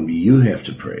 I told him, you have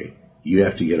to pray. You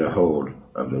have to get a hold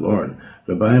of the Lord.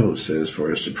 The Bible says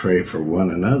for us to pray for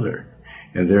one another.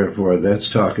 And therefore, that's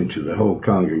talking to the whole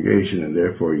congregation, and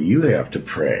therefore you have to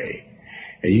pray.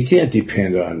 And you can't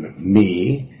depend on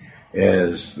me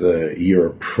as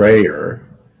your prayer,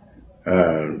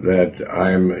 that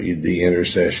I'm the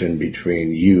intercession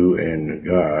between you and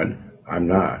God. I'm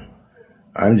not.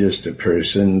 I'm just a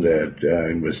person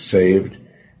that was saved,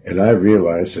 and I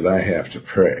realize that I have to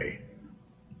pray.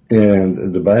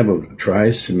 And the Bible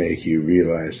tries to make you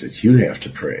realize that you have to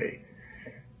pray.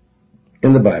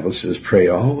 And the Bible says, pray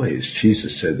always.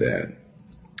 Jesus said that.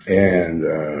 And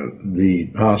the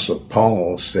Apostle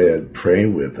Paul said, pray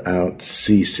without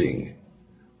ceasing.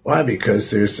 Why?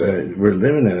 Because we're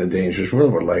living in a dangerous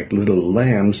world. We're like little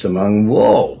lambs among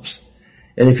wolves.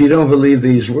 And if you don't believe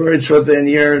these words, well, then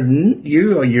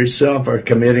you yourself are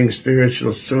committing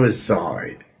spiritual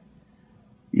suicide.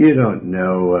 You don't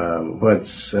know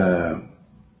what's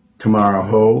tomorrow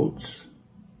holds.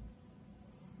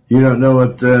 You don't know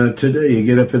what today. You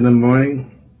get up in the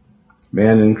morning.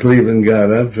 Man in Cleveland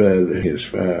got up.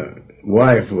 His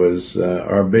wife was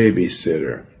our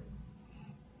babysitter.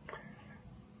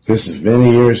 This is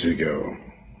many years ago.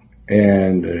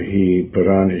 And he put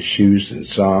on his shoes and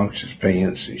socks, his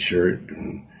pants and shirt,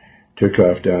 and took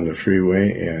off down the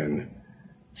freeway, and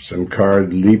some car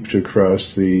leaped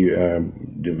across the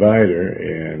divider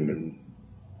and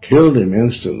killed him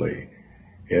instantly.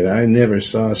 And I never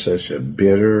saw such a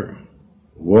bitter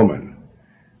woman.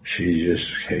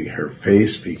 Her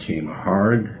face became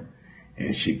hard,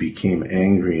 and she became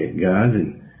angry at God,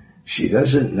 and she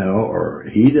doesn't know, or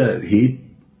he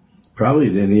probably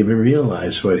didn't even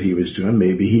realize what he was doing.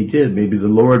 Maybe he did. Maybe the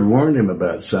Lord warned him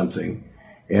about something,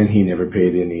 and he never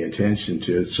paid any attention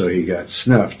to it, so he got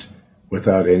snuffed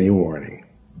without any warning.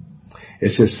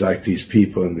 It's just like these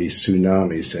people in these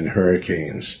tsunamis and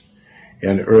hurricanes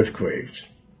and earthquakes.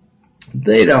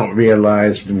 They don't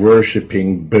realize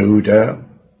worshiping Buddha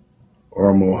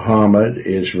or Muhammad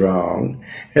is wrong,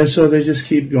 and so they just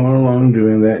keep going along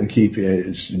doing that and keep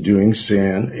doing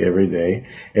sin every day,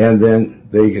 and then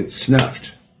they get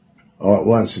snuffed all at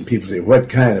once, and people say, what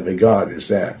kind of a God is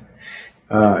that?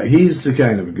 He's the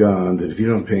kind of God that if you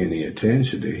don't pay any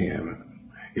attention to him,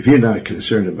 if you're not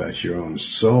concerned about your own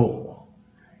soul,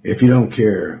 if you don't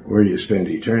care where you spend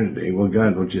eternity, well,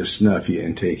 God will just snuff you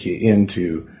and take you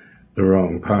into the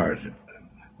wrong part,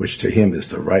 which to him is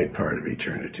the right part of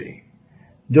eternity.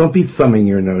 Don't be thumbing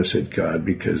your nose at God,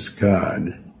 because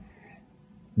God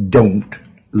don't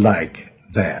like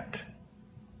that.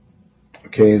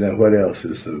 Okay, now what else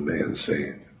is the man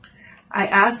saying? I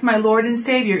asked my Lord and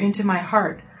Savior into my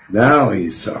heart. Now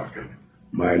he's talking.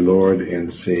 My Lord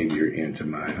and Savior into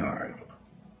my heart.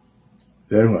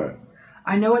 Then what?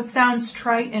 I know it sounds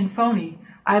trite and phony.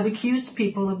 I've accused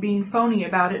people of being phony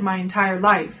about it my entire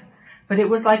life. But it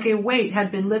was like a weight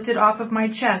had been lifted off of my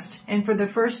chest, and for the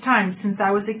first time since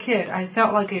I was a kid, I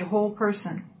felt like a whole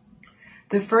person.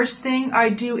 The first thing I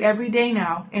do every day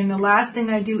now, and the last thing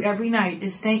I do every night,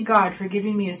 is thank God for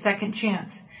giving me a second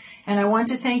chance. And I want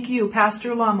to thank you,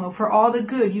 Pastor Lamo, for all the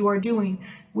good you are doing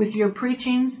with your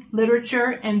preachings,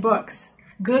 literature, and books.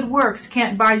 Good works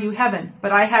can't buy you heaven,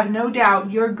 but I have no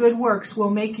doubt your good works will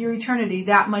make your eternity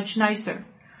that much nicer.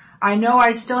 I know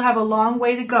I still have a long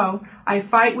way to go. I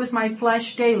fight with my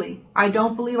flesh daily. I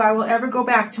don't believe I will ever go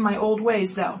back to my old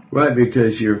ways, though. Right,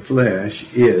 because your flesh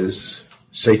is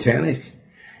satanic.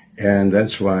 And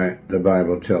that's why the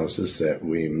Bible tells us that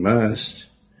we must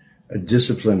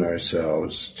discipline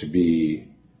ourselves to be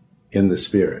in the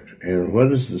Spirit. And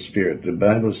what is the Spirit? The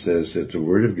Bible says that the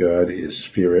Word of God is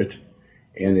Spirit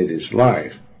and it is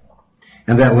life.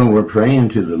 And that when we're praying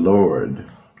to the Lord,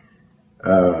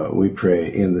 we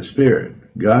pray in the Spirit.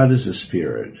 God is a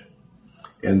Spirit,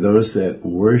 and those that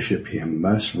worship him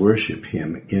must worship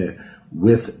him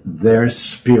with their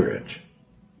spirit,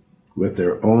 with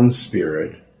their own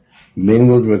spirit,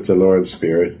 mingled with the Lord's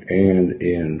Spirit and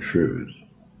in truth.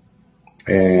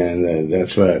 And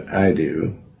that's what I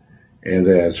do, and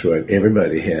that's what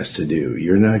everybody has to do.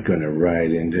 You're not going to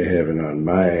ride into heaven on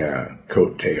my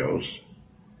coattails.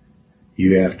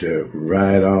 You have to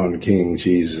ride on King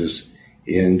Jesus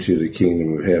into the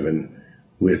kingdom of heaven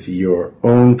with your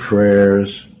own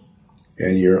prayers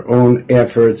and your own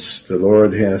efforts. The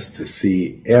Lord has to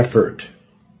see effort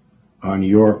on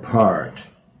your part.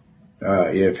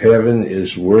 If heaven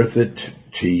is worth it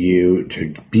to you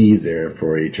to be there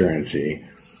for eternity,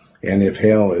 and if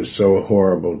hell is so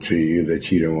horrible to you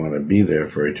that you don't want to be there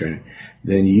for eternity,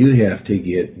 then you have to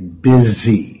get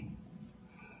busy.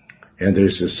 And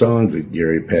there's a song that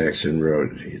Gary Paxson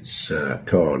wrote. It's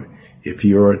called, If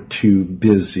You're Too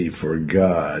Busy for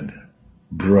God,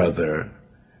 Brother,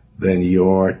 then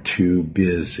you're too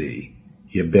busy.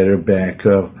 You better back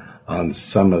up on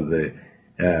some of the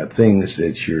things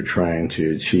that you're trying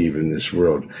to achieve in this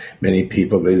world. Many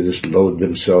people, they just load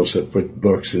themselves up with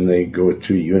books and they go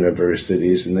to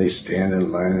universities and they stand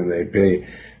in line and they pay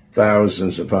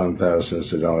thousands upon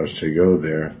thousands of dollars to go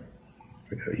there.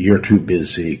 You're too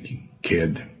busy,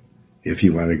 kid. If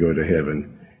you want to go to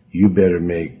heaven, you better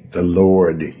make the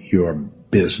Lord your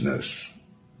business,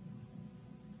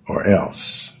 or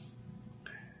else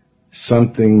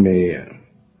something may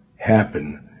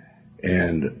happen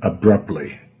and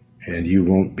abruptly, and you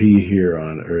won't be here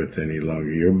on earth any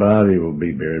longer. Your body will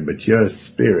be buried, but your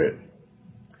spirit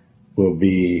will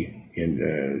be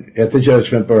at the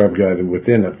judgment bar of God, and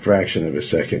within a fraction of a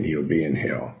second you'll be in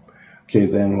hell. Okay,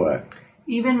 then what?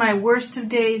 Even my worst of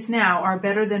days now are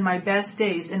better than my best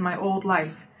days in my old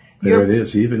life. There it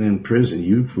is. Even in prison,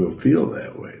 you will feel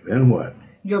that way. Then what?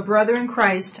 Your brother in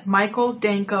Christ, Michael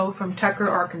Danko from Tucker,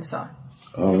 Arkansas.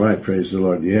 All right, praise the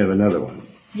Lord. You have another one.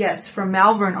 Yes, from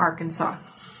Malvern, Arkansas.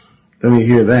 Let me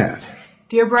hear that.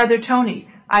 Dear Brother Tony,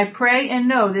 I pray and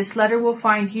know this letter will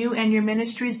find you and your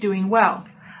ministries doing well.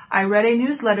 I read a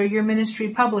newsletter your ministry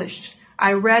published.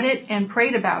 I read it and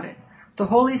prayed about it. The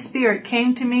Holy Spirit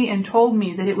came to me and told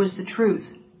me that it was the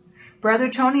truth. Brother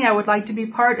Tony, I would like to be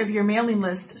part of your mailing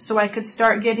list so I could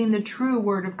start getting the true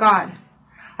Word of God.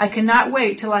 I cannot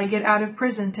wait till I get out of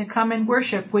prison to come and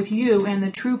worship with you and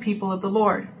the true people of the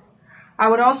Lord. I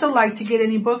would also like to get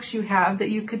any books you have that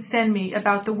you could send me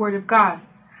about the Word of God.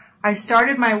 I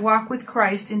started my walk with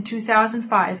Christ in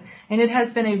 2005, and it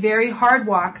has been a very hard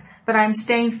walk, but I am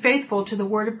staying faithful to the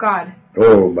Word of God.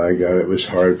 Oh, my God, it was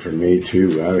hard for me,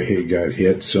 too. I got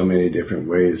hit so many different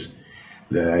ways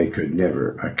that I could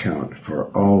never account for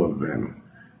all of them.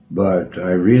 But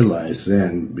I realized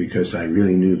then, because I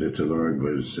really knew that the Lord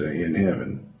was in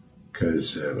heaven,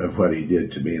 because of what he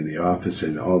did to me in the office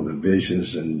and all the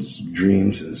visions and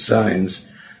dreams and signs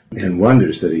and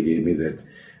wonders that he gave me, that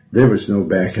there was no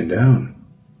backing down.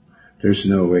 There's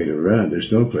no way to run.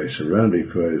 There's no place to run,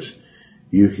 because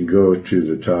you can go to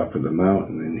the top of the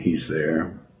mountain and he's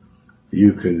there.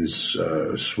 You can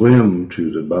swim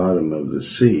to the bottom of the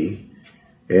sea,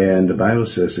 and the Bible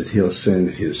says that he'll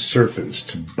send his serpents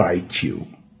to bite you.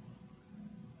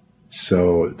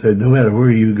 So no matter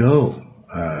where you go,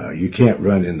 you can't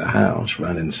run in the house,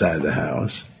 run inside the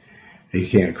house. You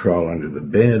can't crawl under the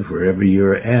bed. Wherever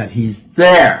you're at, he's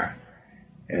there.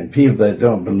 And people that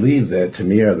don't believe that, to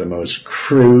me, are the most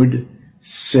crude,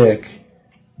 sick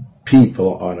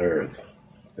people on earth.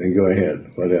 Then go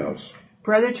ahead. What else?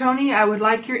 Brother Tony, I would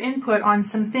like your input on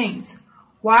some things.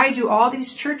 Why do all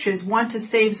these churches want to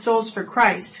save souls for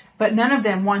Christ, but none of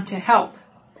them want to help?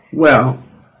 Well,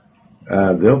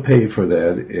 they'll pay for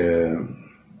that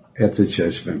at the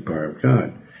judgment bar of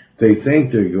God. They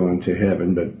think they're going to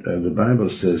heaven, but the Bible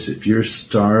says if you're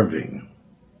starving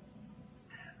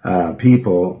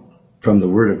people from the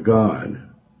Word of God,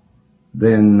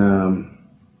 then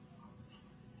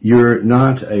you're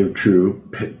not a true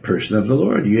person of the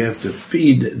Lord. You have to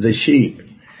feed the sheep.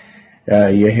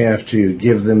 You have to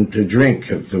give them to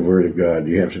drink of the Word of God.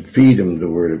 You have to feed them the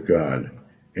Word of God.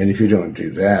 And if you don't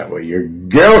do that, well, you're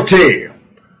guilty.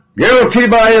 Guilty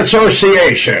by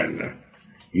association.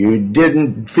 You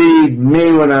didn't feed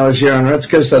me when I was here on earth,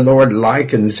 because the Lord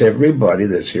likens everybody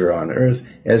that's here on earth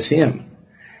as him.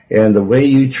 And the way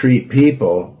you treat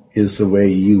people is the way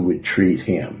you would treat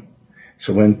him.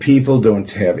 So when people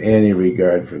don't have any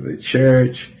regard for the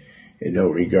church, and no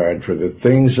regard for the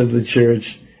things of the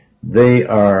church, they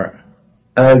are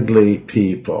ugly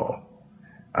people.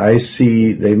 I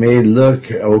see they may look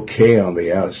okay on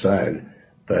the outside,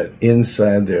 but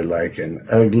inside they're like an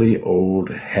ugly old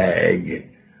hag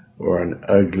or an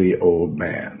ugly old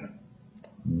man.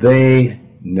 They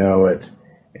know it,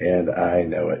 and I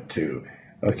know it too.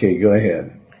 Okay, go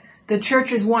ahead. The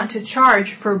churches want to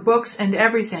charge for books and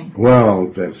everything. Well,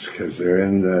 that's because they're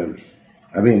in the...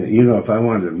 I mean, if I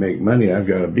wanted to make money, I've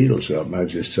got a Beatles album. I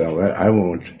just sell that. I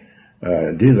won't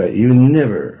do that. You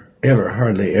never, ever,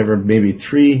 hardly ever, maybe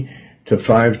 3 to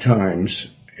 5 times,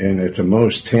 and at the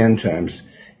most 10 times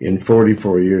in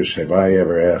 44 years have I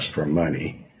ever asked for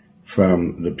money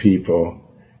from the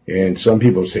people. And some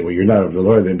people say, well, you're not of the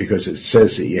Lord then, because it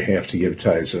says that you have to give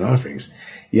tithes and offerings.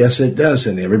 Yes, it does,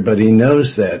 and everybody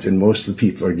knows that, and most of the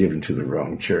people are given to the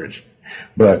wrong church.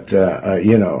 But,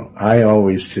 I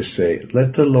always just say,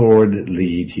 let the Lord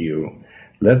lead you.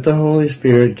 Let the Holy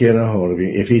Spirit get a hold of you.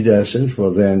 If he doesn't,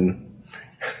 well then,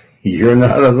 you're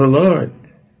not of the Lord.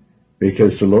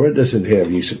 Because the Lord doesn't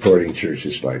have you supporting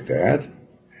churches like that.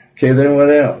 Okay, then what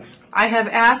else? I have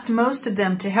asked most of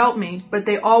them to help me, but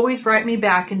they always write me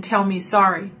back and tell me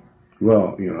sorry.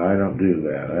 Well, I don't do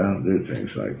that. I don't do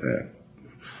things like that.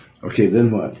 Okay, then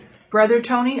what? Brother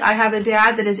Tony, I have a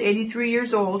dad that is 83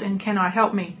 years old and cannot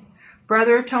help me.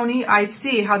 Brother Tony, I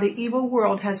see how the evil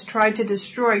world has tried to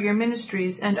destroy your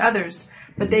ministries and others,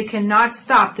 but they cannot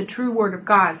stop the true Word of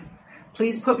God.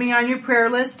 Please put me on your prayer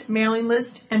list, mailing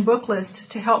list, and book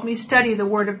list to help me study the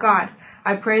Word of God.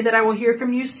 I pray that I will hear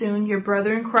from you soon, your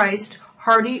brother in Christ,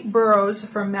 Hardy Burrows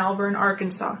from Malvern,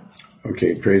 Arkansas.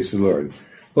 Okay, praise the Lord.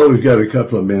 Well, we've got a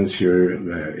couple of minutes here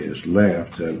that is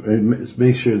left. Let's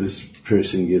make sure this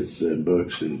person gets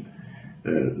books and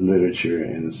literature,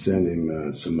 and send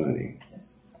him some money.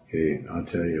 Okay, I'll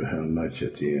tell you how much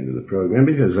at the end of the program,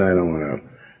 because I don't want to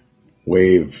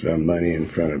wave money in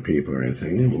front of people or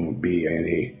anything. It won't be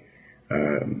any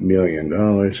 $1 million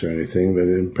or anything, but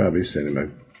it'd probably send him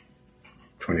about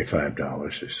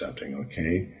 $25 or something,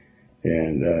 okay?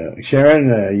 And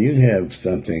Sharon, you have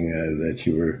something that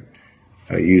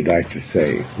you'd like to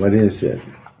say. What is it?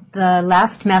 The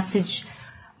last message,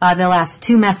 the last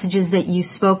two messages that you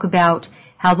spoke about,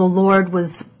 how the Lord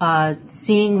was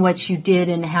seeing what you did,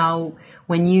 and how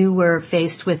when you were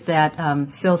faced with that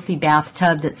filthy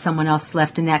bathtub that someone else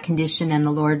left in that condition, and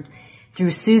the Lord,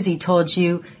 through Susie, told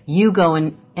you go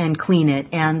and clean it,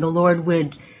 and the Lord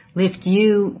would lift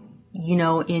you,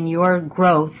 in your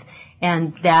growth,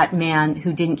 and that man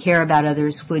who didn't care about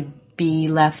others would be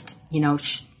left,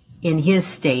 in his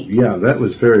state. Yeah, that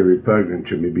was very repugnant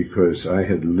to me, because I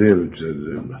had lived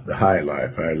the high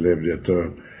life. I lived at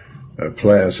the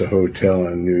Plaza Hotel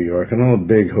in New York, and all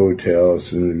big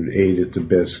hotels, and ate at the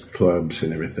best clubs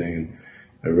and everything,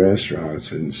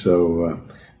 restaurants. And so,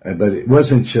 but it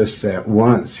wasn't just that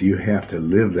once. You have to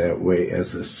live that way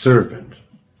as a servant,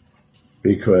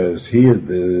 because he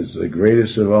is the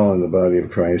greatest of all in the body of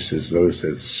Christ is those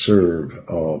that serve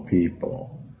all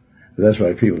people. That's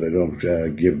why people that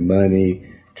don't give money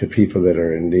to people that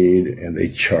are in need, and they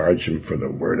charge them for the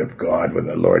word of God when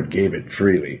the Lord gave it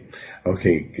freely.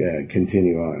 Okay,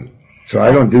 continue on. So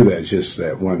I don't do that just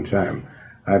that one time.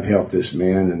 I've helped this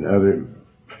man and other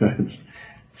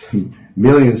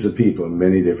millions of people in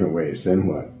many different ways. Then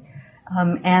what?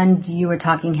 And you were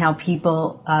talking how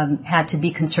people had to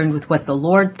be concerned with what the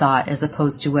Lord thought as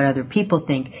opposed to what other people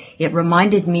think. It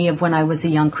reminded me of when I was a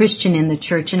young Christian in the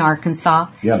church in Arkansas.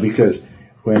 Yeah, because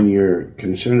when you're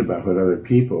concerned about what other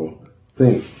people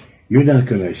think, you're not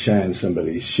going to shine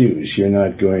somebody's shoes. You're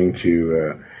not going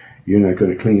to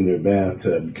clean their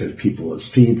bathtub, because people will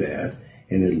see that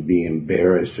and it'll be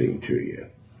embarrassing to you.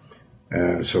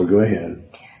 So go ahead.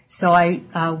 So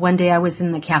one day I was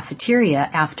in the cafeteria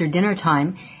after dinner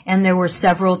time, and there were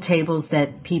several tables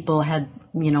that people had,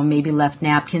 maybe left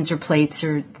napkins or plates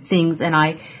or things, and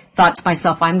I thought to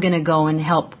myself, I'm going to go and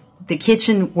help the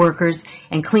kitchen workers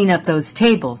and clean up those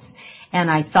tables.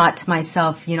 And I thought to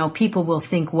myself, people will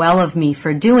think well of me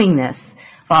for doing this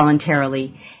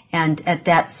voluntarily. And at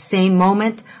that same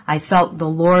moment, I felt the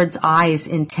Lord's eyes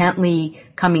intently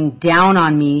coming down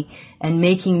on me and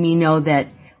making me know that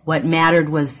what mattered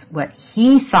was what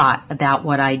He thought about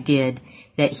what I did,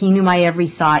 that He knew my every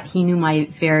thought, He knew my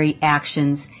very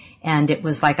actions, and it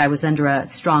was like I was under a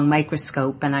strong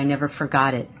microscope, and I never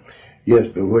forgot it. Yes,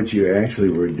 but what you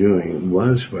actually were doing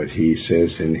was what He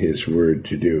says in His Word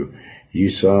to do.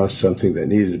 You saw something that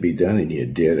needed to be done, and you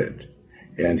did it.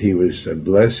 And He was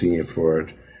blessing you for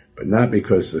it, but not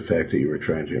because of the fact that you were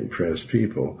trying to impress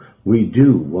people. We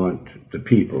do want the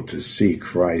people to see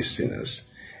Christ in us.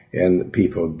 And the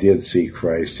people did see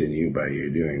Christ in you by you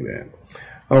doing that.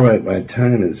 All right, my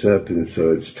time is up, and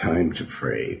so it's time to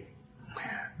pray.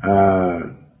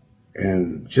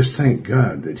 And just thank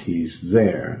God that He's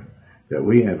there, that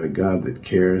we have a God that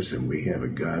cares, and we have a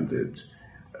God that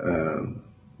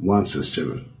wants us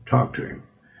to talk to Him.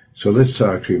 So let's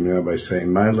talk to Him now by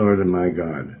saying, My Lord and my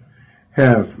God,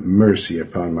 have mercy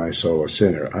upon my soul, a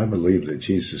sinner. I believe that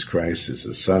Jesus Christ is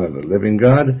the Son of the living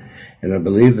God, and I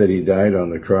believe that He died on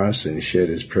the cross and shed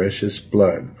His precious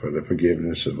blood for the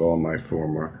forgiveness of all my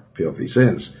former filthy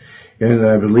sins. And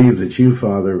I believe that You,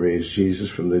 Father, raised Jesus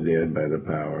from the dead by the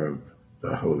power of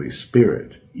the Holy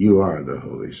Spirit. You are the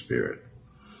Holy Spirit.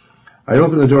 I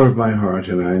open the door of my heart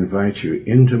and I invite You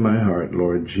into my heart,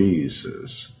 Lord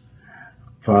Jesus.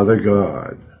 Father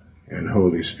God and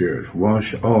Holy Spirit,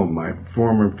 wash all my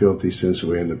former filthy sins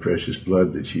away in the precious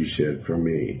blood that You shed for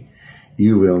me.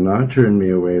 You will not turn me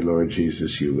away, Lord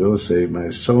Jesus. You will save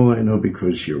my soul, I know,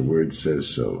 because Your word says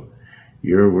so.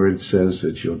 Your word says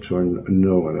that You'll turn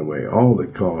no one away. All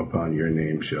that call upon Your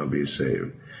name shall be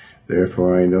saved.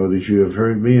 Therefore I know that You have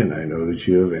heard me, and I know that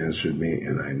You have answered me,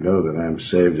 and I know that I'm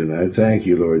saved, and I thank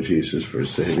You, Lord Jesus, for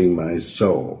saving my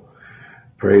soul.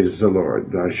 Praise the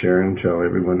Lord. Now, Sharon, tell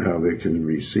everyone how they can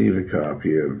receive a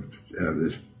copy of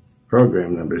this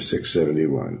program number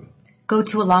 671. Go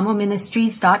to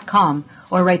alamoministries.com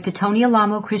or write to Tony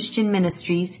Alamo Christian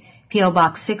Ministries, P.O.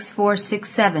 Box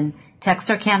 6467,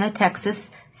 Texarkana,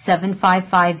 Texas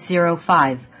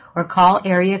 75505, or call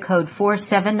area code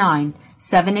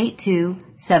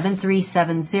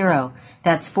 479-782-7370.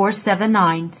 That's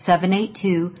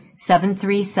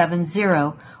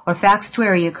 479-782-7370, or fax to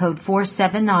area code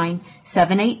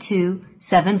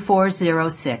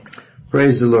 479-782-7406.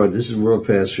 Praise the Lord. This is World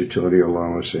Pastor Tony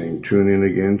Alamo saying, tune in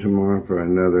again tomorrow for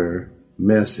another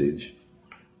message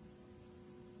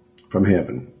from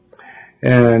heaven.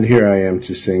 And here I am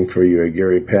to sing for you a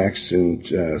Gary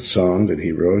Paxton song that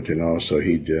he wrote, and also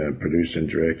he produced and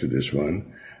directed this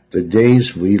one. The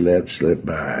days we let slip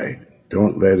by.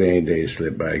 Don't let any day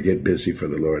slip by. Get busy for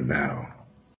the Lord now.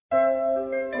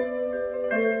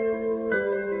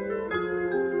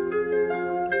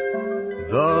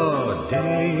 The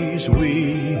days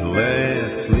we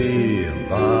let slip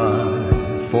by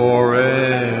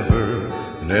forever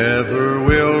never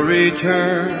will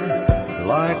return,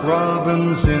 like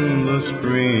robins in the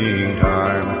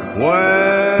springtime,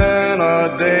 when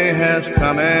a day has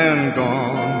come and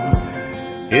gone.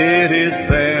 It is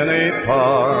then a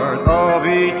part of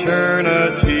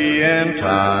eternity and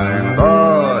time.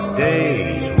 The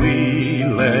days we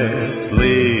let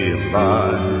slip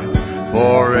by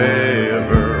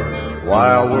forever,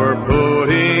 while we're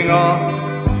putting off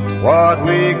what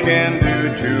we can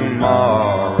do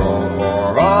tomorrow.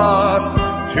 For us,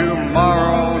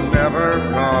 tomorrow never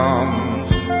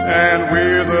comes, and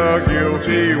we're the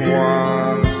guilty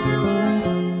ones.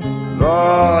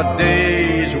 The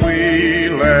days we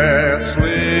let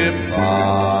slip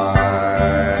by,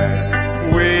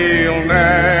 we'll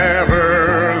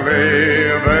never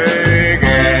live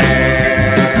again.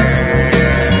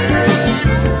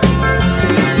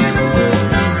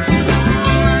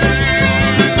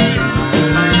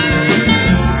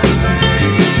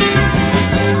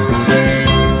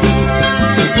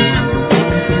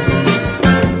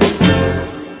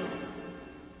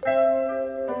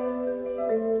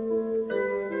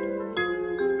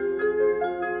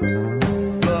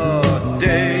 The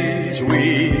days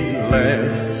we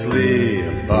let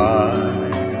slip by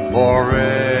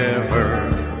forever,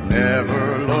 never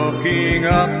looking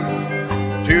up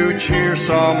to cheer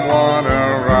someone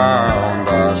around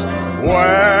us.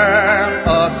 When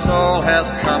a soul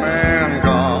has come and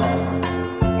gone,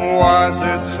 was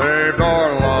it saved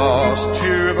or lost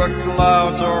to the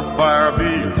clouds or fire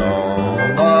below?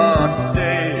 The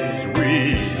days we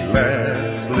let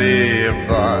slip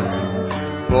by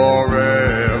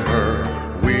forever,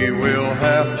 we will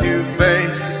have to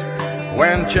face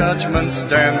when judgment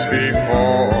stands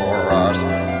before us.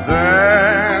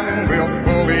 Then we'll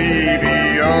fully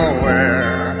be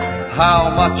aware how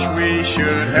much we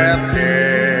should have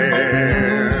cared.